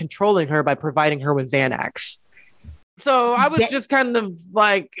actively was controlling her by providing her with Xanax. So I was just kind of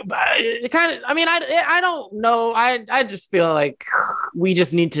like, I don't know. I just feel like we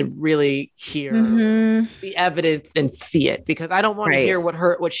just need to really hear the evidence and see it, because I don't want to hear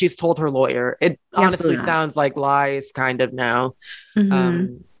what she's told her lawyer. It honestly sounds like lies kind of now.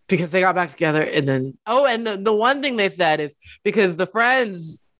 Because they got back together and then, the one thing they said is because the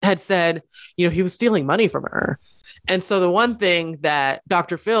friends had said, he was stealing money from her. And so the one thing that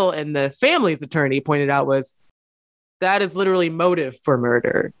Dr. Phil and the family's attorney pointed out was, that is literally motive for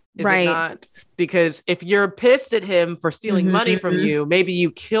murder. Is it not? Because if you're pissed at him for stealing money from you, maybe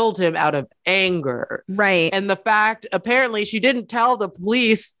you killed him out of anger. Right. And the fact, apparently, she didn't tell the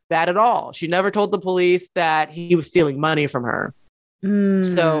police that at all. She never told the police that he was stealing money from her.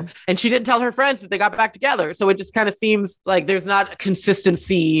 So, and she didn't tell her friends that they got back together. So it just kind of seems like there's not a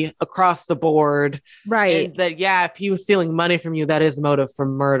consistency across the board. Right. And that, if he was stealing money from you, that is motive for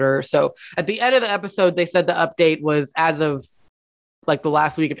murder. So at the end of the episode, they said the update was as of like the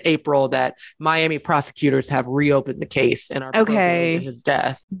last week of April that Miami prosecutors have reopened the case and are proving his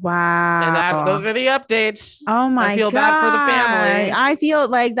death. Wow. And those are the updates. Oh my God. I feel bad for the family. I feel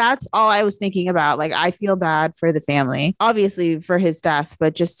like that's all I was thinking about. Like, I feel bad for the family, obviously for his death,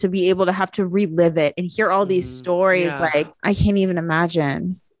 but just to be able to have to relive it and hear all these stories, like I can't even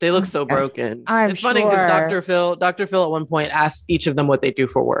imagine. They look so broken. It's funny because Dr. Phil at one point asked each of them what they do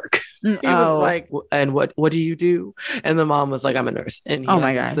for work. He was like, and what do you do? And the mom was like, I'm a nurse. And he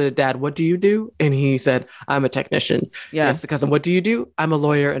asked the dad, what do you do? And he said, I'm a technician. Yeah. Asked the cousin, what do you do? I'm a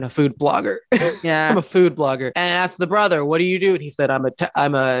lawyer and a food blogger. Yeah. I'm a food blogger. And asked the brother, what do you do? And he said,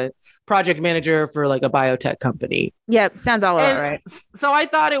 I'm a project manager for like a biotech company. Yep. Sounds all right. So I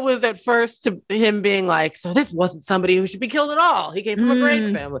thought it was at first to him being like, so this wasn't somebody who should be killed at all. He came from a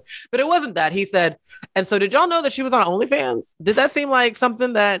great family, but it wasn't that. He said, and so did y'all know that she was on OnlyFans? Did that seem like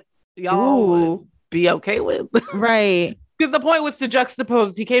something that y'all would be okay with? Right. Because the point was to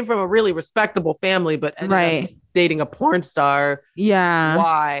juxtapose, he came from a really respectable family, but ended up dating a porn star. Yeah.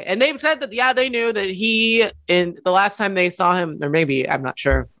 Why? And they've said that, they knew that he, in the last time they saw him, or maybe, I'm not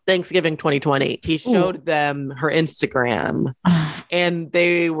sure, Thanksgiving 2020, he showed them her Instagram and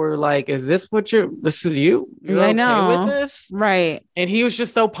they were like, is this this is you? You're okay with this? Right. And he was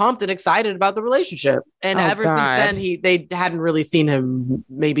just so pumped and excited about the relationship. And ever since then, they hadn't really seen him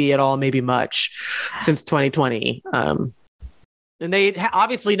maybe at all, maybe much since 2020. And they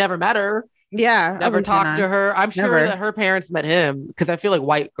obviously never met her. Yeah. Never talked to her. I'm sure that her parents met him, because I feel like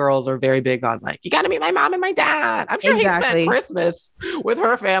white girls are very big on like, you got to meet my mom and my dad. I'm sure he spent Christmas with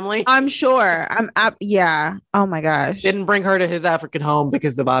her family. I'm sure. Yeah. Oh my gosh. Didn't bring her to his African home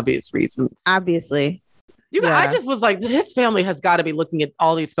because of obvious reasons. Obviously. I just was like, his family has got to be looking at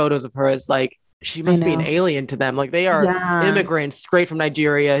all these photos of her as like, she must be an alien to them. Like they are immigrants straight from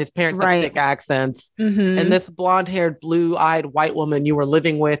Nigeria. His parents have thick accents. And this blonde-haired, blue-eyed white woman you were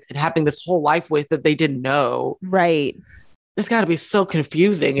living with and having this whole life with that they didn't know. Right. It's got to be so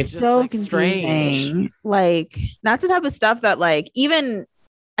confusing. It's so just, confusing. Strange. Like that's the type of stuff that like even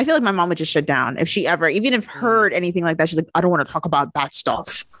I feel like my mom would just shut down if she ever even if heard anything like that. She's like, I don't want to talk about that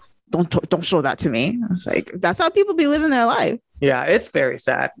stuff. Don't show that to me. I was like, that's how people be living their life. Yeah, it's very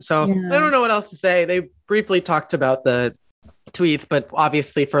sad. So I don't know what else to say. They briefly talked about the tweets, but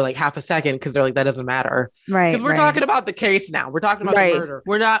obviously for like half a second because they're like, that doesn't matter. Right. Because we're talking about the case now. We're talking about the murder.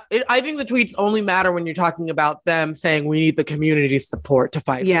 We're not. I think the tweets only matter when you're talking about them saying we need the community support to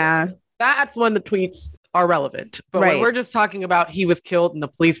fight. Yeah. This. That's when the tweets are relevant. But when we're just talking about he was killed and the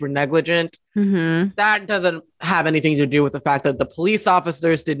police were negligent, that doesn't have anything to do with the fact that the police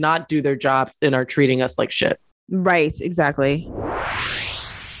officers did not do their jobs and are treating us like shit. Right, exactly.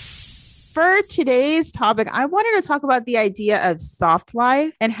 For today's topic, I wanted to talk about the idea of soft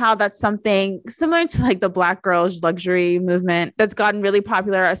life and how that's something similar to like the Black girls luxury movement that's gotten really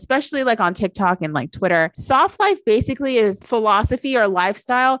popular, especially like on TikTok and like Twitter. Soft life basically is philosophy or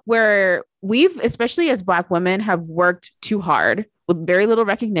lifestyle where we've, especially as Black women, have worked too hard with very little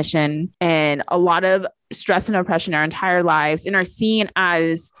recognition and a lot of stress and oppression our entire lives and are seen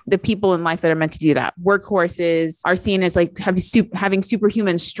as the people in life that are meant to do that. Workhorses are seen as like having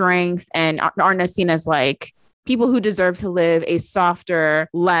superhuman strength and aren't seen as like people who deserve to live a softer,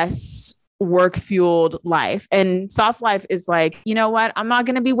 less work fueled life. And soft life is like, you know what? I'm not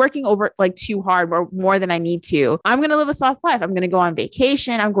going to be working over like too hard or more than I need to. I'm going to live a soft life. I'm going to go on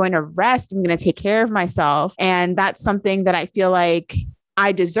vacation. I'm going to rest. I'm going to take care of myself. And that's something that I feel like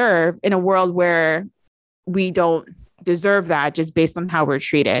I deserve in a world where we don't deserve that just based on how we're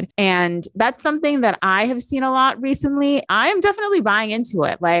treated. And that's something that I have seen a lot recently. I am definitely buying into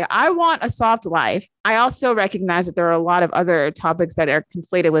it. Like I want a soft life. I also recognize that there are a lot of other topics that are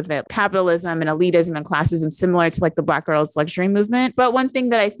conflated with it. Capitalism and elitism and classism, similar to like the Black girls luxury movement. But one thing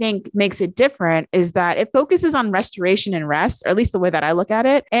that I think makes it different is that it focuses on restoration and rest, or at least the way that I look at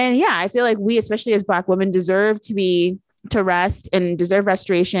it. And yeah, I feel like we, especially as Black women, deserve to rest and deserve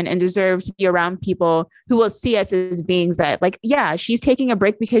restoration and deserve to be around people who will see us as beings that like, yeah, she's taking a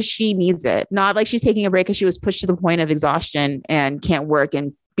break because she needs it. Not like she's taking a break because she was pushed to the point of exhaustion and can't work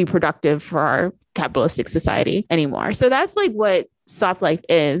and be productive for our capitalistic society anymore. So that's like what soft life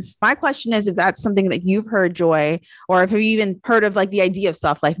is. My question is if that's something that you've heard, Joy, or if have you even heard of like the idea of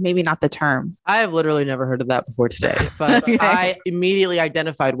soft life, maybe not the term. I have literally never heard of that before today, but I immediately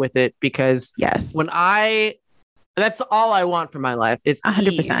identified with it because that's all I want for my life is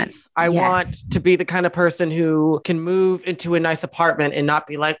 100%. Ease. I want to be the kind of person who can move into a nice apartment and not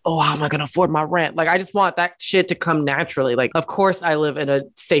be like, oh, how am I going to afford my rent? Like, I just want that shit to come naturally. Like, of course I live in a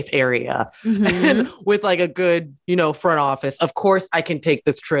safe area and with like a good, front office. Of course I can take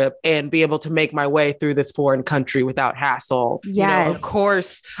this trip and be able to make my way through this foreign country without hassle. Yes. Of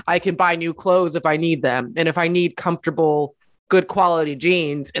course I can buy new clothes if I need them. And if I need comfortable, good quality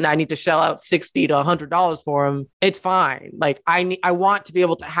jeans and I need to shell out $60 to $100 for them, it's fine. Like I want to be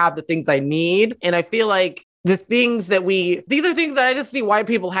able to have the things I need. And I feel like these are things that I just see white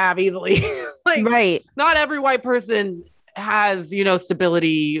people have easily. Like, not every white person has,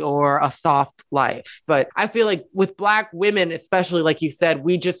 stability or a soft life. But I feel like with Black women, especially like you said,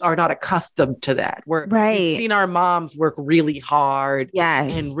 we just are not accustomed to that. We've seen our moms work really hard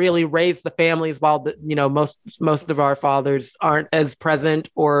and really raise the families while most of our fathers aren't as present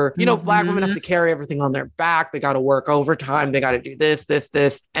or, Black women have to carry everything on their back. They got to work overtime. They got to do this.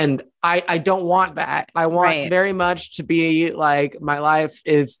 And I don't want that. I want very much to be like, my life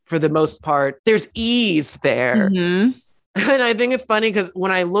is for the most part, there's ease there. And I think it's funny because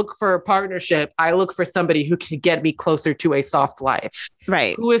when I look for a partnership, I look for somebody who can get me closer to a soft life.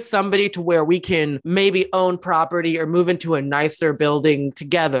 Right. Who is somebody to where we can maybe own property or move into a nicer building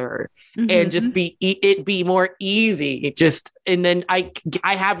together and just be more easy. And then I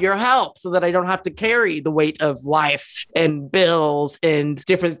have your help so that I don't have to carry the weight of life and bills and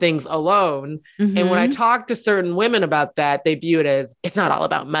different things alone. And when I talk to certain women about that, they view it as, it's not all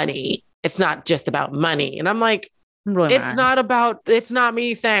about money. It's not just about money. And I'm like, it's not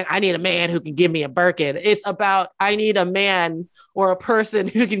me saying I need a man who can give me a Birkin. It's about I need a man or a person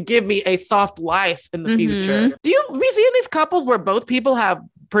who can give me a soft life in the future. Do you be seeing these couples where both people have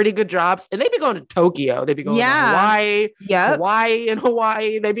pretty good jobs, and they be going to Tokyo. They be going to Hawaii,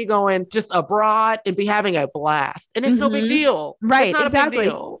 Hawaii. They be going just abroad and be having a blast. And it's no big deal. Right. It's not exactly. a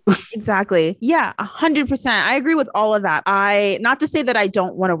big deal. Exactly. Yeah. 100%. I agree with all of that. Not to say that I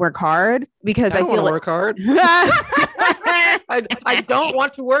don't want to work hard, because I feel like work hard. I don't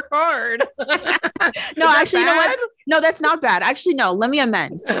want to work hard. No, actually, you know what? No, that's not bad. Actually, no, let me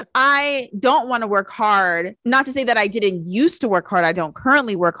amend. I don't want to work hard. Not to say that I didn't used to work hard. I don't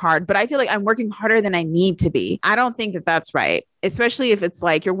currently work hard, but I feel like I'm working harder than I need to be. I don't think that that's right. Especially if it's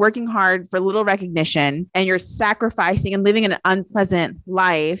like you're working hard for little recognition and you're sacrificing and living an unpleasant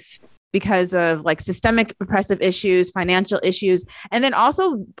life because of like systemic oppressive issues, financial issues. And then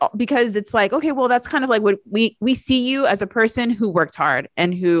also because it's like, okay, well, that's kind of like what we see you as a person who worked hard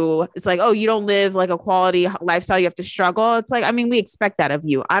and who it's like, oh, you don't live like a quality lifestyle. You have to struggle. It's like, I mean, we expect that of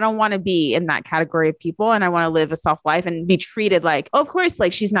you. I don't want to be in that category of people. And I want to live a soft life and be treated like, oh, of course,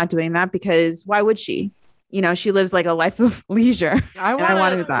 like she's not doing that because why would she? You know, she lives like a life of leisure. I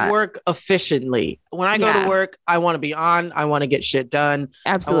want to work efficiently. When I go to work, I want to be on. I want to get shit done.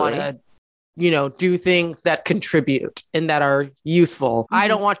 Absolutely. I want to, do things that contribute and that are useful. I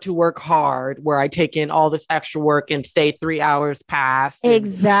don't want to work hard where I take in all this extra work and stay 3 hours past.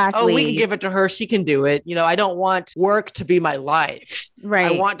 Exactly. Oh, we can give it to her. She can do it. I don't want work to be my life.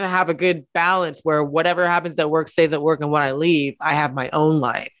 Right. I want to have a good balance where whatever happens at work stays at work. And when I leave, I have my own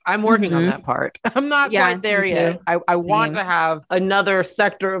life. I'm working on that part. I'm not quite there yet. I want to have another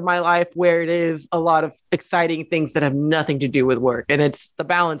sector of my life where it is a lot of exciting things that have nothing to do with work. And the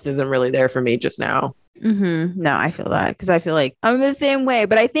balance isn't really there for me just now. No, I feel that because I feel like I'm the same way.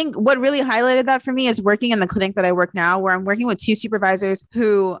 But I think what really highlighted that for me is working in the clinic that I work now, where I'm working with two supervisors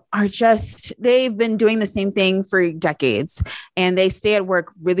who are they've been doing the same thing for decades and they stay at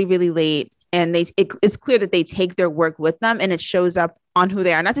work really, really late. And it's clear that they take their work with them and it shows up on who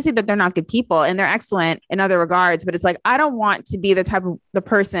they are. Not to say that they're not good people and they're excellent in other regards, but it's like, I don't want to be the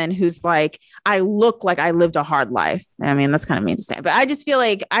person who's like, I look like I lived a hard life. I mean, that's kind of mean to say, but I just feel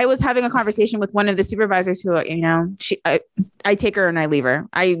like I was having a conversation with one of the supervisors who, I take her and I leave her.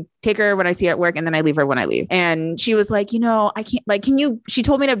 I take her when I see her at work and then I leave her when I leave. And she was like, I can't, she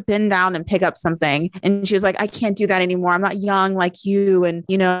told me to bend down and pick up something. And she was like, I can't do that anymore. I'm not young like you. And,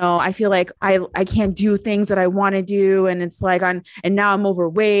 I feel like I can't do things that I want to do. And it's like, and now I'm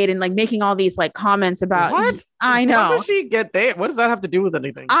overweight and like making all these like comments about what? I know. How does she get there? What does that have to do with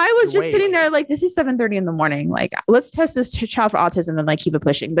anything? I was just sitting there like, this is 7:30 in the morning. Like, let's test this child for autism and like keep it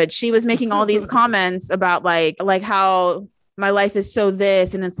pushing. But she was making all these comments about like how my life is so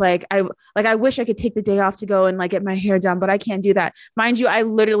this. And it's like, I wish I could take the day off to go and like get my hair done, but I can't do that. Mind you, I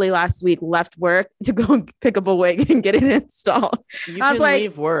literally last week left work to go pick up a wig and get it installed. I was like,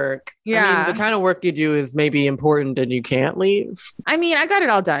 leave work. Yeah. I mean, the kind of work you do is maybe important and you can't leave. I mean, I got it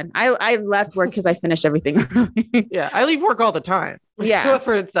all done. I left work because I finished everything early. Yeah. I leave work all the time. Yeah.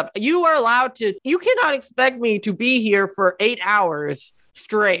 For stuff. You cannot expect me to be here for 8 hours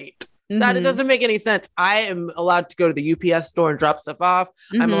straight. That it doesn't make any sense. I am allowed to go to the UPS store and drop stuff off.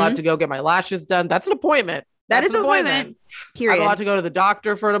 I'm allowed to go get my lashes done. That's an appointment. That is an appointment. Period. I'm allowed to go to the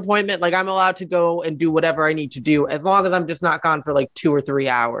doctor for an appointment. Like I'm allowed to go and do whatever I need to do as long as I'm just not gone for like 2 or 3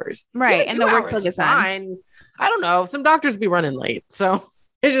 hours. Right. And the work is fine. I don't know. Some doctors be running late. So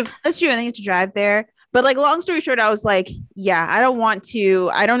that's true. I think you have to drive there. But like, long story short, I was like, yeah, I don't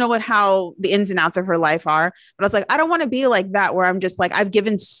know how the ins and outs of her life are, but I was like, I don't want to be like that, where I'm just like, I've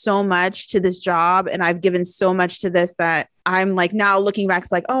given so much to this job and I've given so much to this that I'm like now looking back,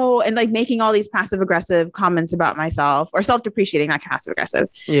 it's like, oh, and like making all these passive aggressive comments about myself or self-depreciating, not passive aggressive.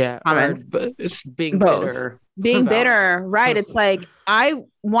 Yeah. Comments. But it's being both. bitter. Being bitter, right? It's like, I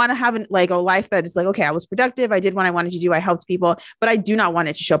want to have a life that is like, okay, I was productive. I did what I wanted to do. I helped people, but I do not want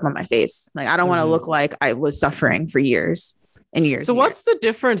it to show up on my face. Like, I don't want to look like I was suffering for years and years. So what's the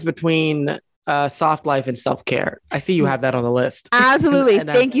difference between soft life and self-care? I see you have that on the list. Absolutely.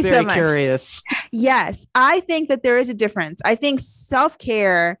 Thank you so much. Curious. Yes. I think that there is a difference. I think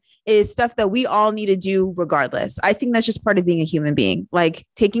self-care is stuff that we all need to do regardless. I think that's just part of being a human being, like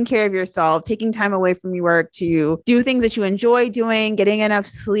taking care of yourself, taking time away from your work to do things that you enjoy doing, getting enough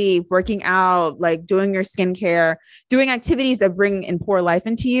sleep, working out, like doing your skincare, doing activities that bring and pour life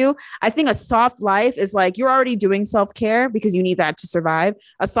into you. I think a soft life is like, you're already doing self-care because you need that to survive.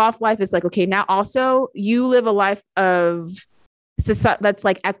 A soft life is like, okay, now also you live a life of that's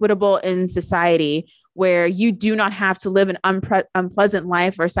like equitable in society, where you do not have to live an unpleasant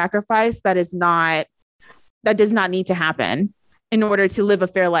life or sacrifice that does not need to happen. in order to live a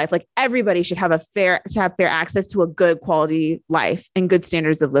fair life. Like everybody should have fair access to a good quality life and good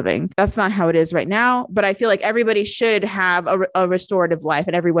standards of living. That's not how it is right now. But I feel like everybody should have a restorative life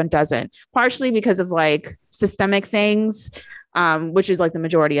and everyone doesn't, partially because of like systemic things, which is like the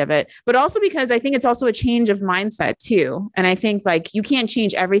majority of it, but also because I think it's also a change of mindset too. And I think like you can't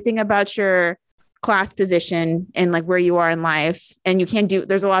change everything about your class position and like where you are in life. And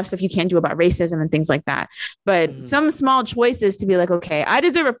there's a lot of stuff you can't do about racism and things like that. But some small choices to be like, okay, I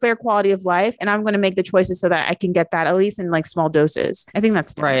deserve a fair quality of life and I'm going to make the choices so that I can get that at least in like small doses. I think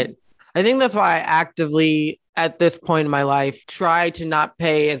that's different. Right. I think that's why I actively at this point in my life try to not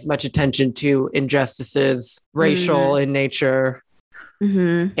pay as much attention to injustices, racial in nature,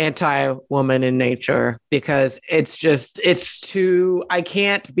 anti-woman in nature, because it's too, I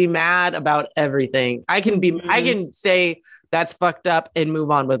can't be mad about everything. I can say that's fucked up and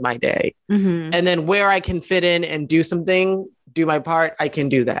move on with my day. And then where I can fit in and do my part, I can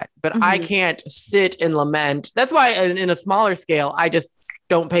do that. But I can't sit and lament. That's why in a smaller scale, I just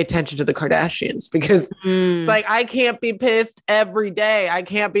don't pay attention to the Kardashians, because like I can't be pissed every day. I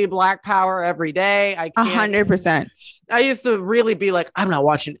can't be Black Power every day. I can't. 100%. I used to really be like, I'm not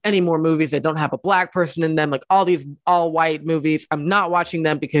watching any more movies that don't have a Black person in them. Like all these all white movies, I'm not watching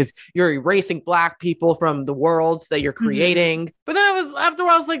them because you're erasing Black people from the worlds that you're creating. But then after a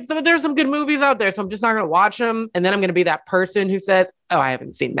while, I was like, so there's some good movies out there, so I'm just not going to watch them. And then I'm going to be that person who says, oh, I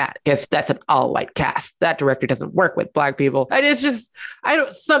haven't seen that. Guess that's an all white cast. That director doesn't work with Black people.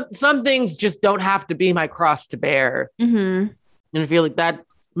 Some things just don't have to be my cross to bear. And I feel like that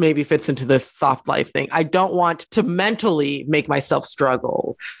maybe fits into this soft life thing. I don't want to mentally make myself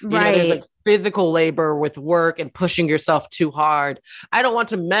struggle. Right. There's like physical labor with work and pushing yourself too hard. I don't want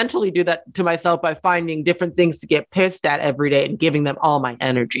to mentally do that to myself by finding different things to get pissed at every day and giving them all my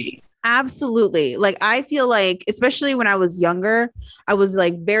energy. Absolutely. Like, I feel like, especially when I was younger, I was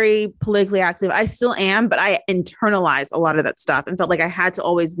like very politically active. I still am, but I internalized a lot of that stuff and felt like I had to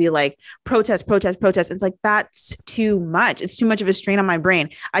always be like, protest. It's like, that's too much. It's too much of a strain on my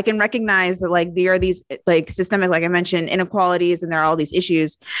brain. I can recognize that like there are these like systemic, like I mentioned, inequalities, and there are all these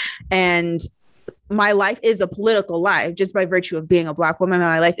issues. And my life is a political life just by virtue of being a Black woman.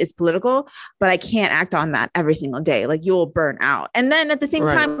 My life is political, but I can't act on that every single day. Like, you'll burn out. And then at the same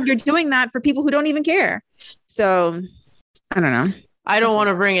time, you're doing that for people who don't even care. So I don't know. I don't want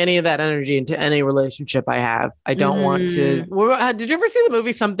to bring any of that energy into any relationship I have. I don't want to. Did you ever see the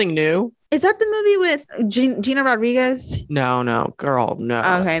movie Something New? Is that the movie with Gina Rodriguez? No, girl, no.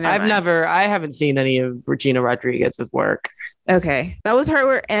 Okay, I haven't seen any of Regina Rodriguez's work. Okay, that was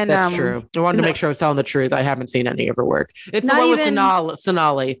her. And that's true. I wanted to make sure I was telling the truth. I haven't seen any of her work. It's the one with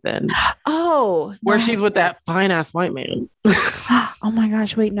Sanaa Lathan. Oh, where she's with that fine ass white man. Oh my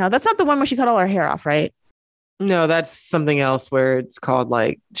gosh! Wait, no, that's not the one where she cut all her hair off, right? No, that's something else where it's called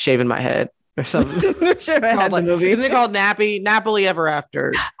like Shaving My Head or something. Movie. Isn't it called Nappily Ever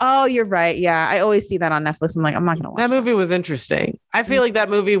After? Oh, you're right. Yeah, I always see that on Netflix. I'm like, I'm not gonna watch that movie. Was interesting. I feel like that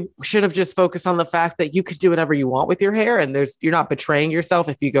movie should have just focused on the fact that you could do whatever you want with your hair, and you're not betraying yourself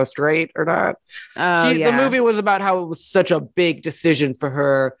if you go straight or not. The movie was about how it was such a big decision for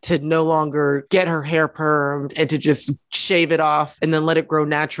her to no longer get her hair permed and to just shave it off and then let it grow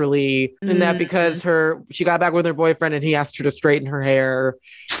naturally. And that because she got back with her boyfriend and he asked her to straighten her hair,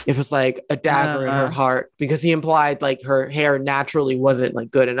 it was like a dagger in her heart, because he implied like her hair naturally wasn't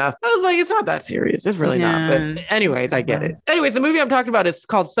like good enough. I was like, it's not that serious. It's really not. But anyways, I get it. Anyways, the movie I'm talking about is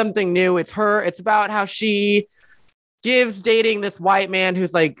called Something New. It's about how she gives dating this white man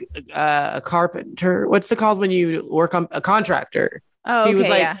who's like a carpenter. What's it called when you work on a contractor? Oh, okay, he was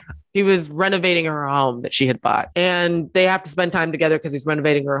like, he was renovating her home that she had bought, and they have to spend time together because he's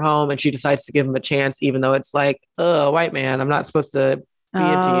renovating her home, and she decides to give him a chance, even though it's like, oh, white man, I'm not supposed to be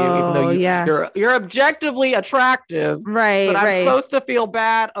into you, even though you're objectively attractive, right? But I'm supposed to feel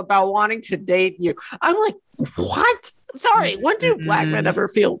bad about wanting to date you. I'm like, what? Sorry, when do Black men ever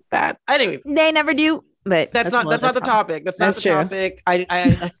feel bad? Anyways, they never do. But that's not the topic. That's not the topic.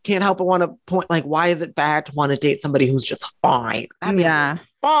 I can't help but want to point, like, why is it bad to want to date somebody who's just fine?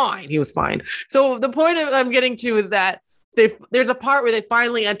 Fine. He was fine. So the point I'm getting to is that there's a part where they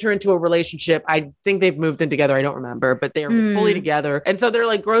finally enter into a relationship. I think they've moved in together. I don't remember, but they're fully together. And so they're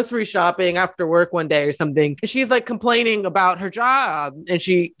like grocery shopping after work one day or something. And she's like complaining about her job. And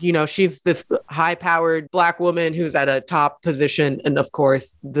she's this high powered Black woman who's at a top position. And of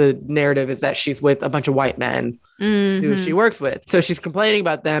course, the narrative is that she's with a bunch of white men who she works with. So she's complaining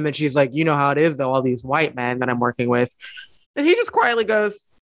about them. And she's like, you know how it is though, all these white men that I'm working with. And he just quietly goes,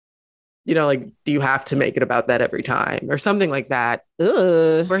 you know, like, do you have to make it about that every time or something like that?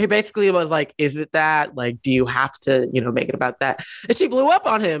 Ugh. Where he basically was like, is it that? Like, do you have to, you know, make it about that? And she blew up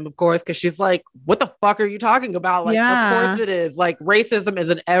on him, of course, because she's like, what the fuck are you talking about? Like, of course it is. Like, racism is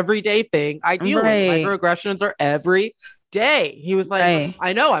an everyday thing. I deal with microaggressions are every day. He was like,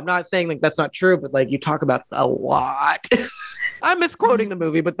 I know, I'm not saying like that's not true, but like you talk about it a lot. I'm misquoting the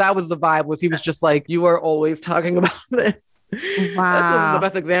movie, but that was the vibe. Was he was just like, you are always talking about this. Wow. This wasn't the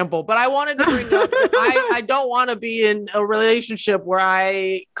best example, but I wanted to bring up that I don't want to be in a relationship where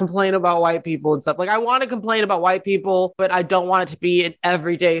I complain about white people and stuff. Like, I want to complain about white people, but I don't want it to be an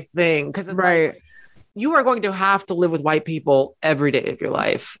everyday thing, because it's like, you are going to have to live with white people every day of your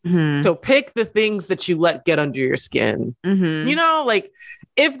life. Mm-hmm. So pick the things that you let get under your skin. Mm-hmm. You know, like,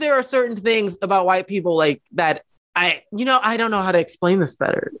 if there are certain things about white people like that, I don't know how to explain this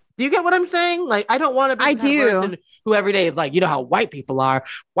better. Do you get what I'm saying? Like, I don't want to be that person who every day is like, you know how white people are.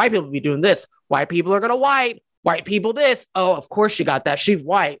 White people be doing this. White people are going to white people this. Oh, of course she got that. She's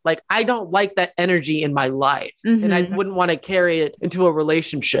white. Like, I don't like that energy in my life. Mm-hmm. And I wouldn't want to carry it into a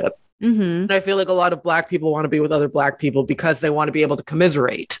relationship. Mm-hmm. And I feel like a lot of Black people want to be with other Black people because they want to be able to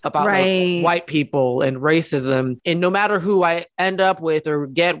commiserate about like, white people and racism. And no matter who I end up with or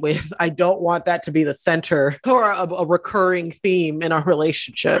get with, I don't want that to be the center or a recurring theme in our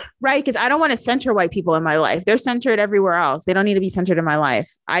relationship. Right. Because I don't want to center white people in my life. They're centered everywhere else. They don't need to be centered in my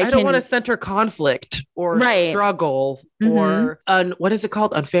life. I don't want to center conflict or struggle or what is it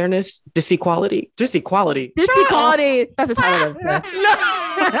called? Unfairness? Disequality. That's the title of it.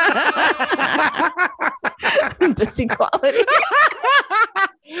 Disequality.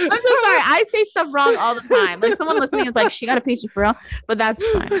 I'm so sorry. I say stuff wrong all the time. Like, someone listening is like, she got a PhD for real, but that's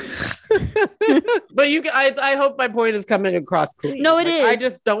fine. But I hope my point is coming across clean. No, it is. I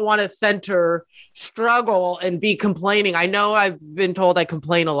just don't want to center struggle and be complaining. I know I've been told I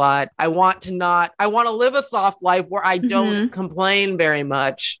complain a lot. I want to live a soft life where I don't complain very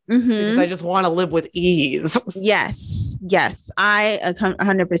much because I just want to live with ease. Yes. I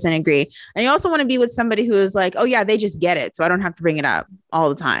 100% agree. And you also want to be with somebody who is like, oh yeah, they just get it. So I don't have to bring it up all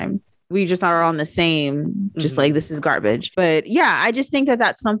the time. We just are on the same, just like, this is garbage. But yeah, I just think that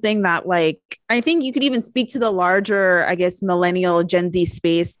that's something that, like, I think you could even speak to the larger, I guess, millennial Gen Z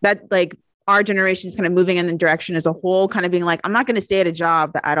space, that like our generation is kind of moving in the direction as a whole, kind of being like, I'm not going to stay at a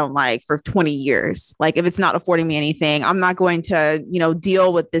job that I don't like for 20 years. Like, if it's not affording me anything, I'm not going to,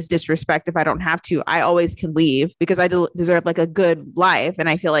 deal with this disrespect if I don't have to. I always can leave because I deserve like a good life. And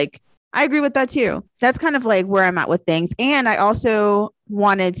I feel like I agree with that too. That's kind of like where I'm at with things. And I also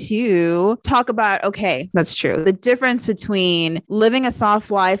wanted to talk about, okay, that's true, the difference between living a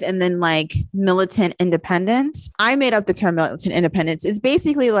soft life and then like militant independence. I made up the term militant independence. It's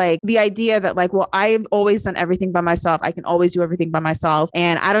basically like the idea that like, well, I've always done everything by myself. I can always do everything by myself.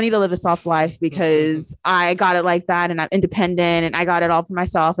 And I don't need to live a soft life because I got it like that and I'm independent and I got it all for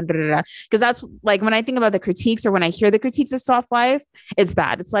myself and Because that's like, when I think about the critiques or when I hear the critiques of soft life, it's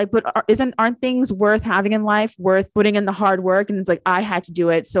that. It's like, but aren't things worth having in life, worth putting in the hard work? And it's like, I had to do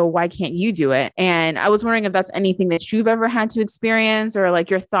it, so why can't you do it? And I was wondering if that's anything that you've ever had to experience, or like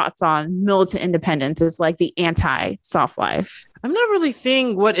your thoughts on militant independence as like the anti-soft life. I'm not really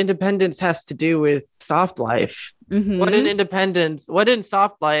seeing what independence has to do with soft life. Mm-hmm. What in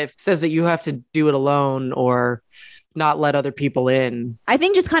soft life says that you have to do it alone or not let other people in? I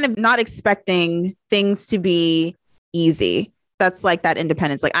think just kind of not expecting things to be easy. That's like that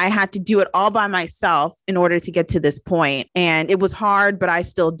independence. Like, I had to do it all by myself in order to get to this point. And it was hard, but I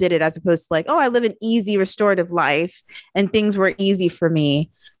still did it, as opposed to like, oh, I live an easy, restorative life and things were easy for me.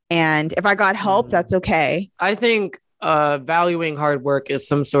 And if I got help, that's okay. I think valuing hard work is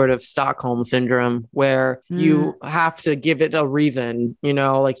some sort of Stockholm syndrome where you have to give it a reason,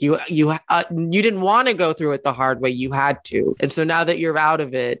 like you didn't want to go through it the hard way. You had to. And so now that you're out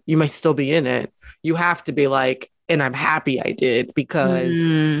of it, you might still be in it. You have to be like, and I'm happy I did, because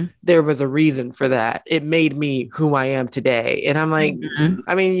there was a reason for that. It made me who I am today. And I'm like,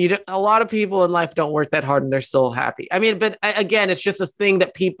 I mean, a lot of people in life don't work that hard and they're still happy. I mean, but again, it's just this thing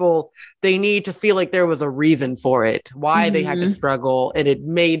that people, they need to feel like there was a reason for it, why they had to struggle. And it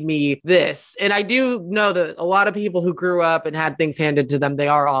made me this. And I do know that a lot of people who grew up and had things handed to them, they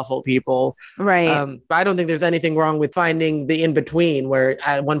are awful people. Right. But I don't think there's anything wrong with finding the in-between, where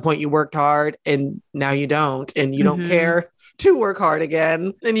at one point you worked hard and now you don't. And you don't care to work hard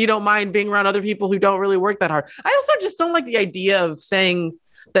again, and you don't mind being around other people who don't really work that hard. I also just don't like the idea of saying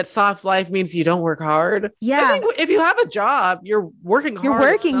that soft life means you don't work hard. Yeah. I think if you have a job, you're working hard. You're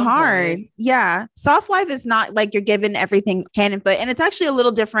working hard. Yeah. Soft life is not like you're given everything hand and foot. And it's actually a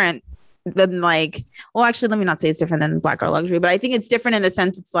little different than like, well, actually, let me not say it's different than Black Girl Luxury, but I think it's different in the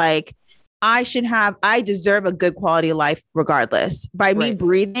sense it's like, I deserve a good quality life regardless. By me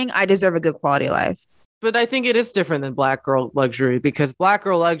breathing, I deserve a good quality life. But I think it is different than Black Girl Luxury, because Black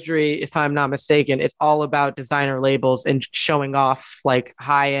Girl Luxury, if I'm not mistaken, it's all about designer labels and showing off like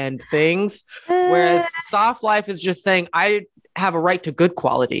high-end things. Whereas Soft Life is just saying, I have a right to good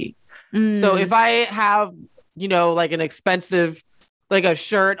quality. So if I have, you know, like an expensive, like a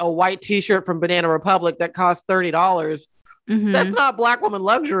shirt, a white t-shirt from Banana Republic that costs $30, that's not Black woman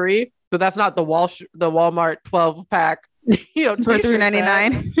luxury, but that's not the Walmart 12 pack, you know, for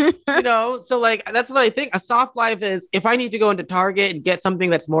 $3.99. You know, so like that's what I think. A Soft Life is, if I need to go into Target and get something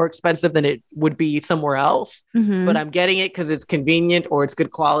that's more expensive than it would be somewhere else, but I'm getting it because it's convenient or it's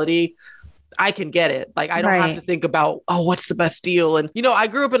good quality, I can get it. Like, I don't have to think about, oh, what's the best deal? And, you know, I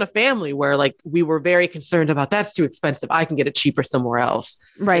grew up in a family where like we were very concerned about, that's too expensive, I can get it cheaper somewhere else.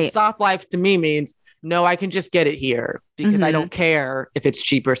 Right. And Soft Life to me means, no, I can just get it here because I don't care if it's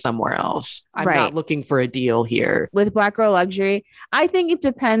cheaper somewhere else. I'm not looking for a deal here. With Black Girl Luxury, I think it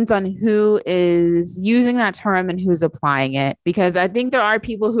depends on who is using that term and who's applying it, because I think there are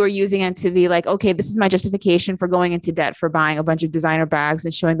people who are using it to be like, okay, this is my justification for going into debt for buying a bunch of designer bags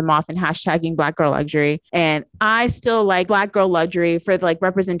and showing them off and hashtagging Black Girl Luxury. And I still like Black Girl Luxury for the like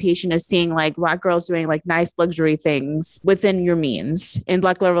representation of seeing like Black girls doing like nice luxury things within your means. And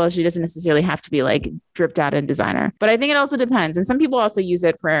Black Girl Luxury doesn't necessarily have to be like dripped out in designer, but I think it also depends. And some people also use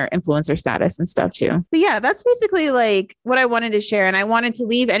it for influencer status and stuff too. But yeah, that's basically like what I wanted to share. And I wanted to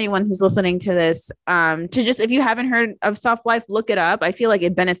leave anyone who's listening to this to just, if you haven't heard of Soft Life, look it up. I feel like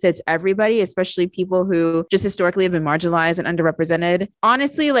it benefits everybody, especially people who just historically have been marginalized and underrepresented.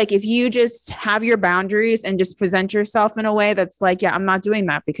 Honestly, like if you just have your boundaries and just present yourself in a way that's like, yeah, I'm not doing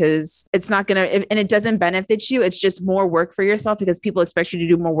that because it's not going to, and it doesn't benefit you. It's just more work for yourself because people expect you to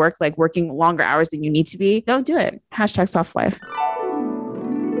do more work, like working longer hours than you need to be. Don't do it. Hashtag Soft Life.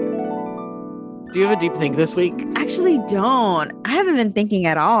 Do you have a deep think this week? Actually, don't. I haven't been thinking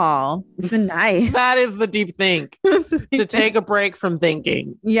at all. It's been nice. That is the deep think. To take a break from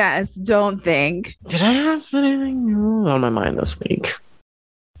thinking. Yes, don't think. Did I have anything on my mind this week?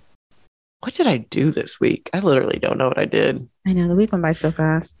 What did I do this week? I literally don't know what I did. I know, the week went by so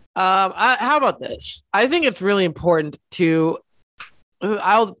fast. How about this? I think it's really important to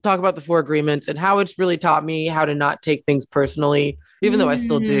I'll talk about the 4 agreements and how it's really taught me how to not take things personally, even though I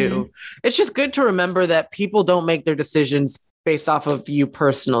still do. It's just good to remember that people don't make their decisions based off of you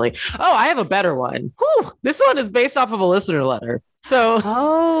personally. Oh, I have a better one. Whew, this one is based off of a listener letter. So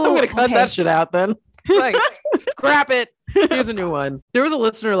I'm going to cut that shit out then. Like, scrap it. Here's a new one. There was a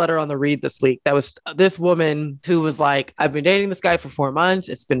listener letter on the read this week that was this woman who was like, I've been dating this guy for 4 months.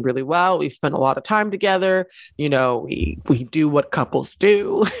 It's been really well. We've spent a lot of time together. You know, we do what couples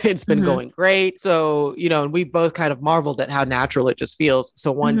do. It's been going great. So, you know, and we both kind of marveled at how natural it just feels.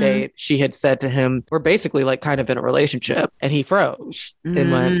 So one day she had said to him, we're basically like kind of in a relationship. And he froze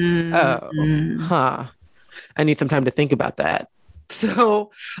and went, I need some time to think about that.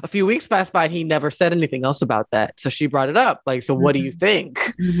 So a few weeks passed by and he never said anything else about that. So she brought it up. Like, so what do you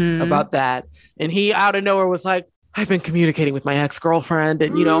think about that? And he out of nowhere was like, I've been communicating with my ex-girlfriend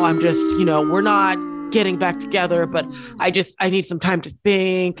and, you know, I'm just, you know, we're not getting back together, but I need some time to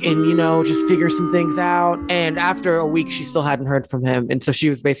think and, you know, just figure some things out. And after a week, she still hadn't heard from him. And so she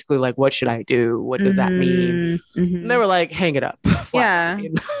was basically like, what should I do? What does that mean? And they were like, hang it up. Yeah.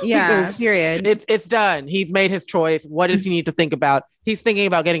 Yeah. Period. It's done. He's made his choice. What does he need to think about? He's thinking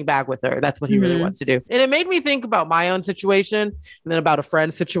about getting back with her. That's what he really wants to do. And it made me think about my own situation and then about a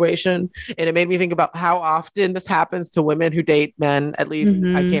friend's situation. And it made me think about how often this happens to women who date men. At least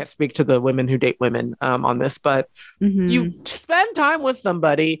I can't speak to the women who date women on this, but you spend time with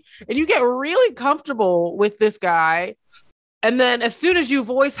somebody and you get really comfortable with this guy. And then as soon as you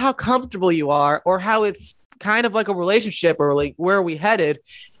voice how comfortable you are or how it's kind of like a relationship or like where are we headed,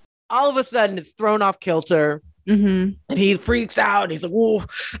 all of a sudden it's thrown off kilter. And he freaks out. And he's like, "Whoa!"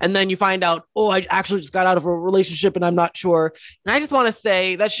 And then you find out, "Oh, I actually just got out of a relationship, and I'm not sure." And I just want to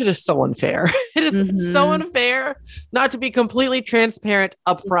say that shit is so unfair. It is so unfair not to be completely transparent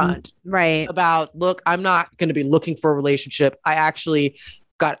upfront, right? About, look, I'm not going to be looking for a relationship. I actually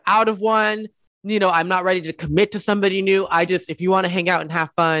got out of one. You know, I'm not ready to commit to somebody new. If you want to hang out and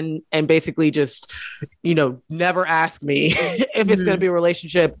have fun and basically just, you know, never ask me if it's going to be a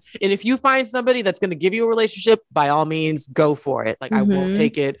relationship. And if you find somebody that's going to give you a relationship, by all means, go for it. Like, I won't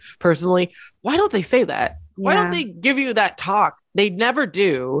take it personally. Why don't they say that? Why don't they give you that talk? They never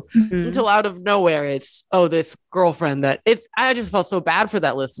do until out of nowhere. It's, oh, this girlfriend I just felt so bad for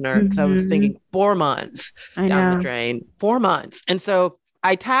that listener because I was thinking 4 months down the drain, 4 months. And so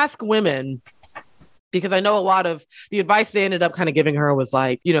I task women Because I know a lot of the advice they ended up kind of giving her was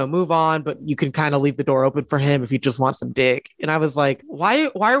like, you know, move on, but you can kind of leave the door open for him if he just wants some dick. And I was like, why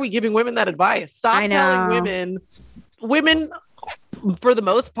are we giving women that advice? Stop telling women for the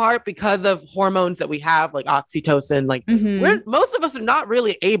most part, because of hormones that we have, like oxytocin, like most of us are not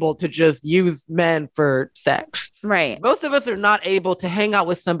really able to just use men for sex. Right. Most of us are not able to hang out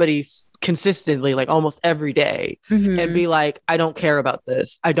with somebody consistently, like almost every day, and be like, I don't care about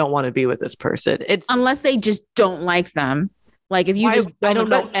this. I don't want to be with this person. It's unless they just don't like them. Like if you I don't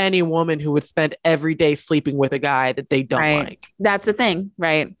know any woman who would spend every day sleeping with a guy that they don't like. That's the thing,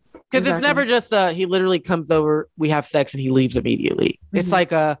 right? Because it's never just he literally comes over, we have sex, and he leaves immediately. It's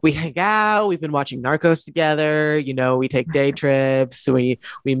like we hang out, we've been watching Narcos together, you know, we take day trips, we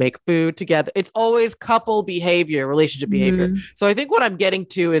make food together. It's always couple behavior, relationship behavior. So I think what I'm getting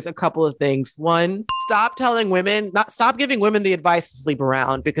to is a couple of things. One, stop giving women the advice to sleep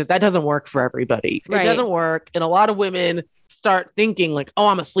around, because that doesn't work for everybody. It doesn't work. And a lot of women start thinking like, oh,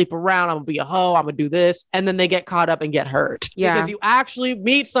 I'm gonna sleep around, I'm gonna be a hoe, I'm gonna do this, and then they get caught up and get hurt. Because you actually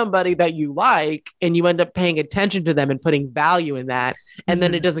meet somebody that you like and you end up paying attention to them and putting value in that, and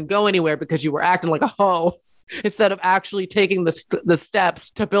then it doesn't go anywhere because you were acting like a hoe instead of actually taking the steps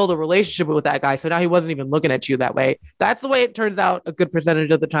to build a relationship with that guy. So now he wasn't even looking at you that way. That's the way it turns out a good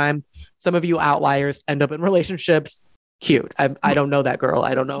percentage of the time. Some of you outliers end up in relationships. Cute. I don't know that girl.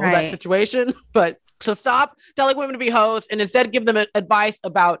 I don't know that situation, but so stop telling women to be hoes and instead give them advice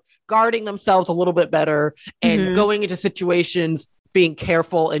about guarding themselves a little bit better and going into situations, being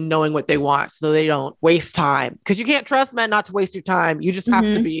careful and knowing what they want so they don't waste time. Because you can't trust men not to waste your time. You just have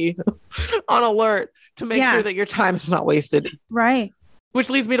to be on alert to make sure that your time is not wasted. Right. Which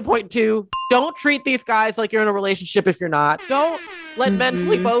leads me to point 2. Don't treat these guys like you're in a relationship if you're not. Don't let men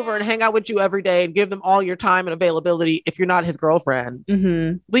sleep over and hang out with you every day and give them all your time and availability if you're not his girlfriend.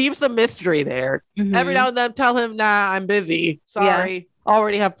 Leave some mystery there. Every now and then tell him, nah, I'm busy. Sorry.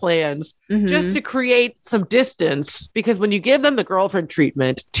 Already have plans, just to create some distance, because when you give them the girlfriend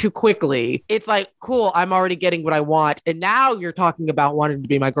treatment too quickly, it's like, cool, I'm already getting what I want. And now you're talking about wanting to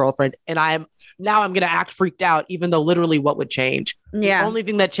be my girlfriend. And I'm going to act freaked out, even though literally what would change? The only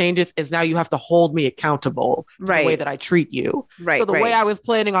thing that changes is now you have to hold me accountable to the way that I treat you. So the way I was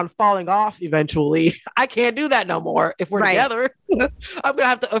planning on falling off eventually, I can't do that no more. If we're together, I'm going to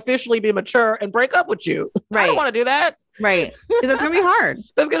have to officially be mature and break up with you. I don't want to do that. Right. Because that's going to be hard.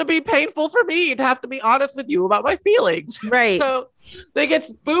 That's going to be painful for me to have to be honest with you about my feelings. Right. So they get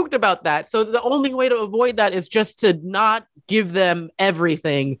spooked about that. So the only way to avoid that is just to not give them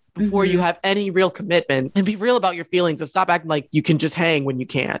everything before you have any real commitment, and be real about your feelings and stop acting like you can just hang when you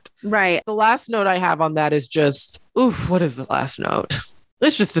can't. Right. The last note I have on that is just, what is the last note?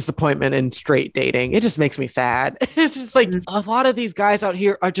 It's just disappointment in straight dating. It just makes me sad. It's just like a lot of these guys out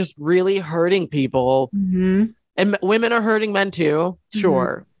here are just really hurting people. And women are hurting men too,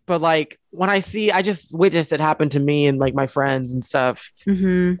 sure. But like when I just witnessed it happen to me and like my friends and stuff.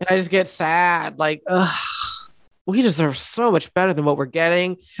 And I just get sad. Like, we deserve so much better than what we're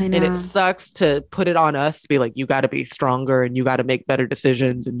getting. And it sucks to put it on us to be like, you got to be stronger and you got to make better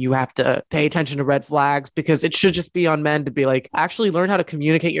decisions and you have to pay attention to red flags, because it should just be on men to be like, actually learn how to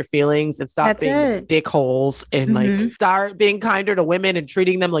communicate your feelings and stop being dickholes and like start being kinder to women and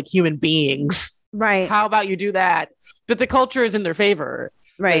treating them like human beings. Right. How about you do that? But the culture is in their favor.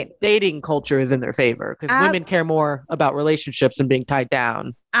 Right. The dating culture is in their favor because women care more about relationships and being tied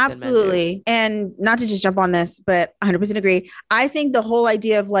down. Absolutely. And not to just jump on this, but 100% agree. I think the whole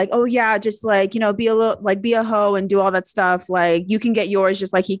idea of like, oh yeah, just like, you know, be a hoe and do all that stuff. Like you can get yours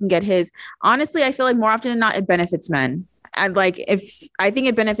just like he can get his. Honestly, I feel like more often than not, it benefits men. And like, I think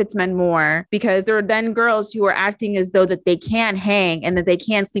it benefits men more because there are then girls who are acting as though that they can hang and that they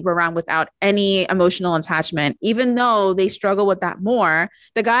can sleep around without any emotional attachment, even though they struggle with that more.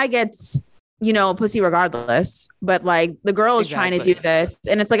 The guy gets, you know, pussy regardless, but like the girl is trying to do this.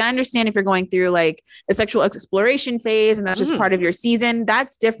 And it's like, I understand if you're going through like a sexual exploration phase and that's just part of your season,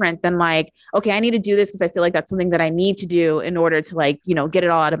 that's different than like, okay, I need to do this because I feel like that's something that I need to do in order to like, you know, get it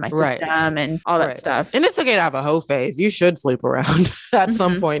all out of my system and all that stuff. And it's okay to have a hoe phase. You should sleep around at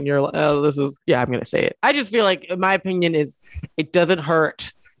some point in your life. I'm going to say it. I just feel like, in my opinion, is it doesn't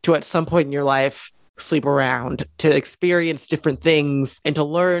hurt to at some point in your life sleep around, to experience different things and to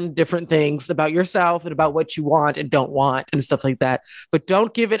learn different things about yourself and about what you want and don't want and stuff like that. But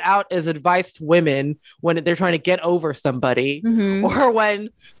don't give it out as advice to women when they're trying to get over somebody or when,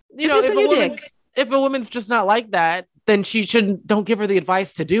 you know, if a woman's just not like that, then don't give her the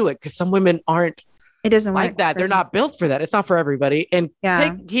advice to do it, because some women aren't It doesn't like that. They're not built for that. It's not for everybody. And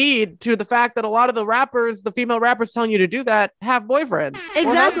take heed to the fact that a lot of the rappers, the female rappers telling you to do that, have boyfriends.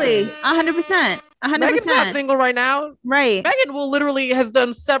 Exactly. 100%. 100%. Megan's not single right now. Right. Megan has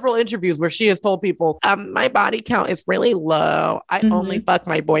done several interviews where she has told people, my body count is really low. I only fuck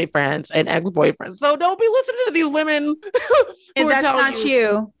my boyfriends and ex-boyfriends. So don't be listening to these women if that's not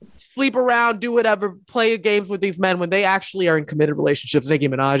you. Sleep around, do whatever, play games with these men when they actually are in committed relationships. Nicki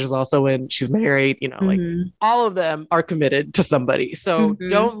Minaj is also in, she's married, like all of them are committed to somebody. So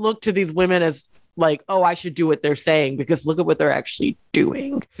don't look to these women as like, oh, I should do what they're saying, because look at what they're actually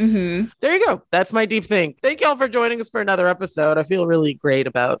doing. There you go. That's my deep think. Thank y'all for joining us for another episode. I feel really great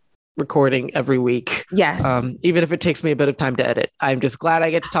about recording every week. Yes. Even if it takes me a bit of time to edit. I'm just glad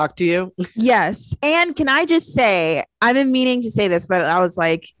I get to talk to you. Yes. And can I just say, I've been meaning to say this, but I was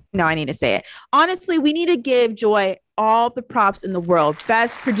like, no, I need to say it. Honestly, we need to give Joy all the props in the world.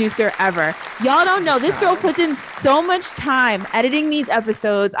 Best producer ever. Y'all don't know. This girl puts in so much time editing these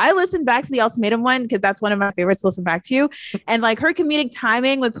episodes. I listened back to the Ultimatum one because that's one of my favorites to listen back to. And like her comedic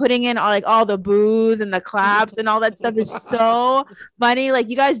timing with putting in all the boos and the claps and all that stuff is so funny. Like,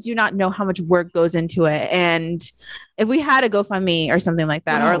 you guys do not know how much work goes into it. And if we had a GoFundMe or something like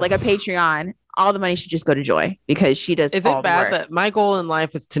that, or like a Patreon, all the money should just go to Joy because she does. Is it bad that my goal in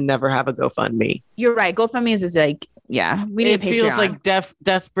life is to never have a GoFundMe? You're right. GoFundMe is like, yeah, we need. It feels like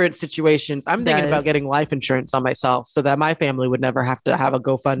desperate situations. I'm thinking about getting life insurance on myself so that my family would never have to have a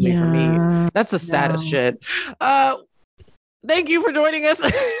GoFundMe for me. That's the saddest shit. Thank you for joining us.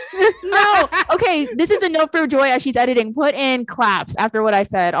 No, okay. This is a note for Joy as she's editing. Put in claps after what I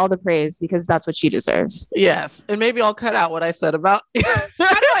said, all the praise, because that's what she deserves. Yes, and maybe I'll cut out what I said about. How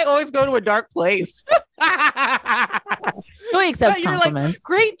do I always go to a dark place? Joy accepts compliments. Like,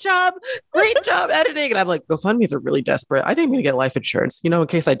 great job editing, and I'm like, GoFundMe's are really desperate. I think I'm gonna get life insurance, in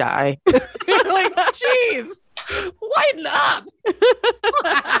case I die. Like, jeez. Lighten up.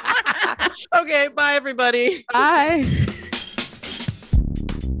 Okay, bye everybody. Bye.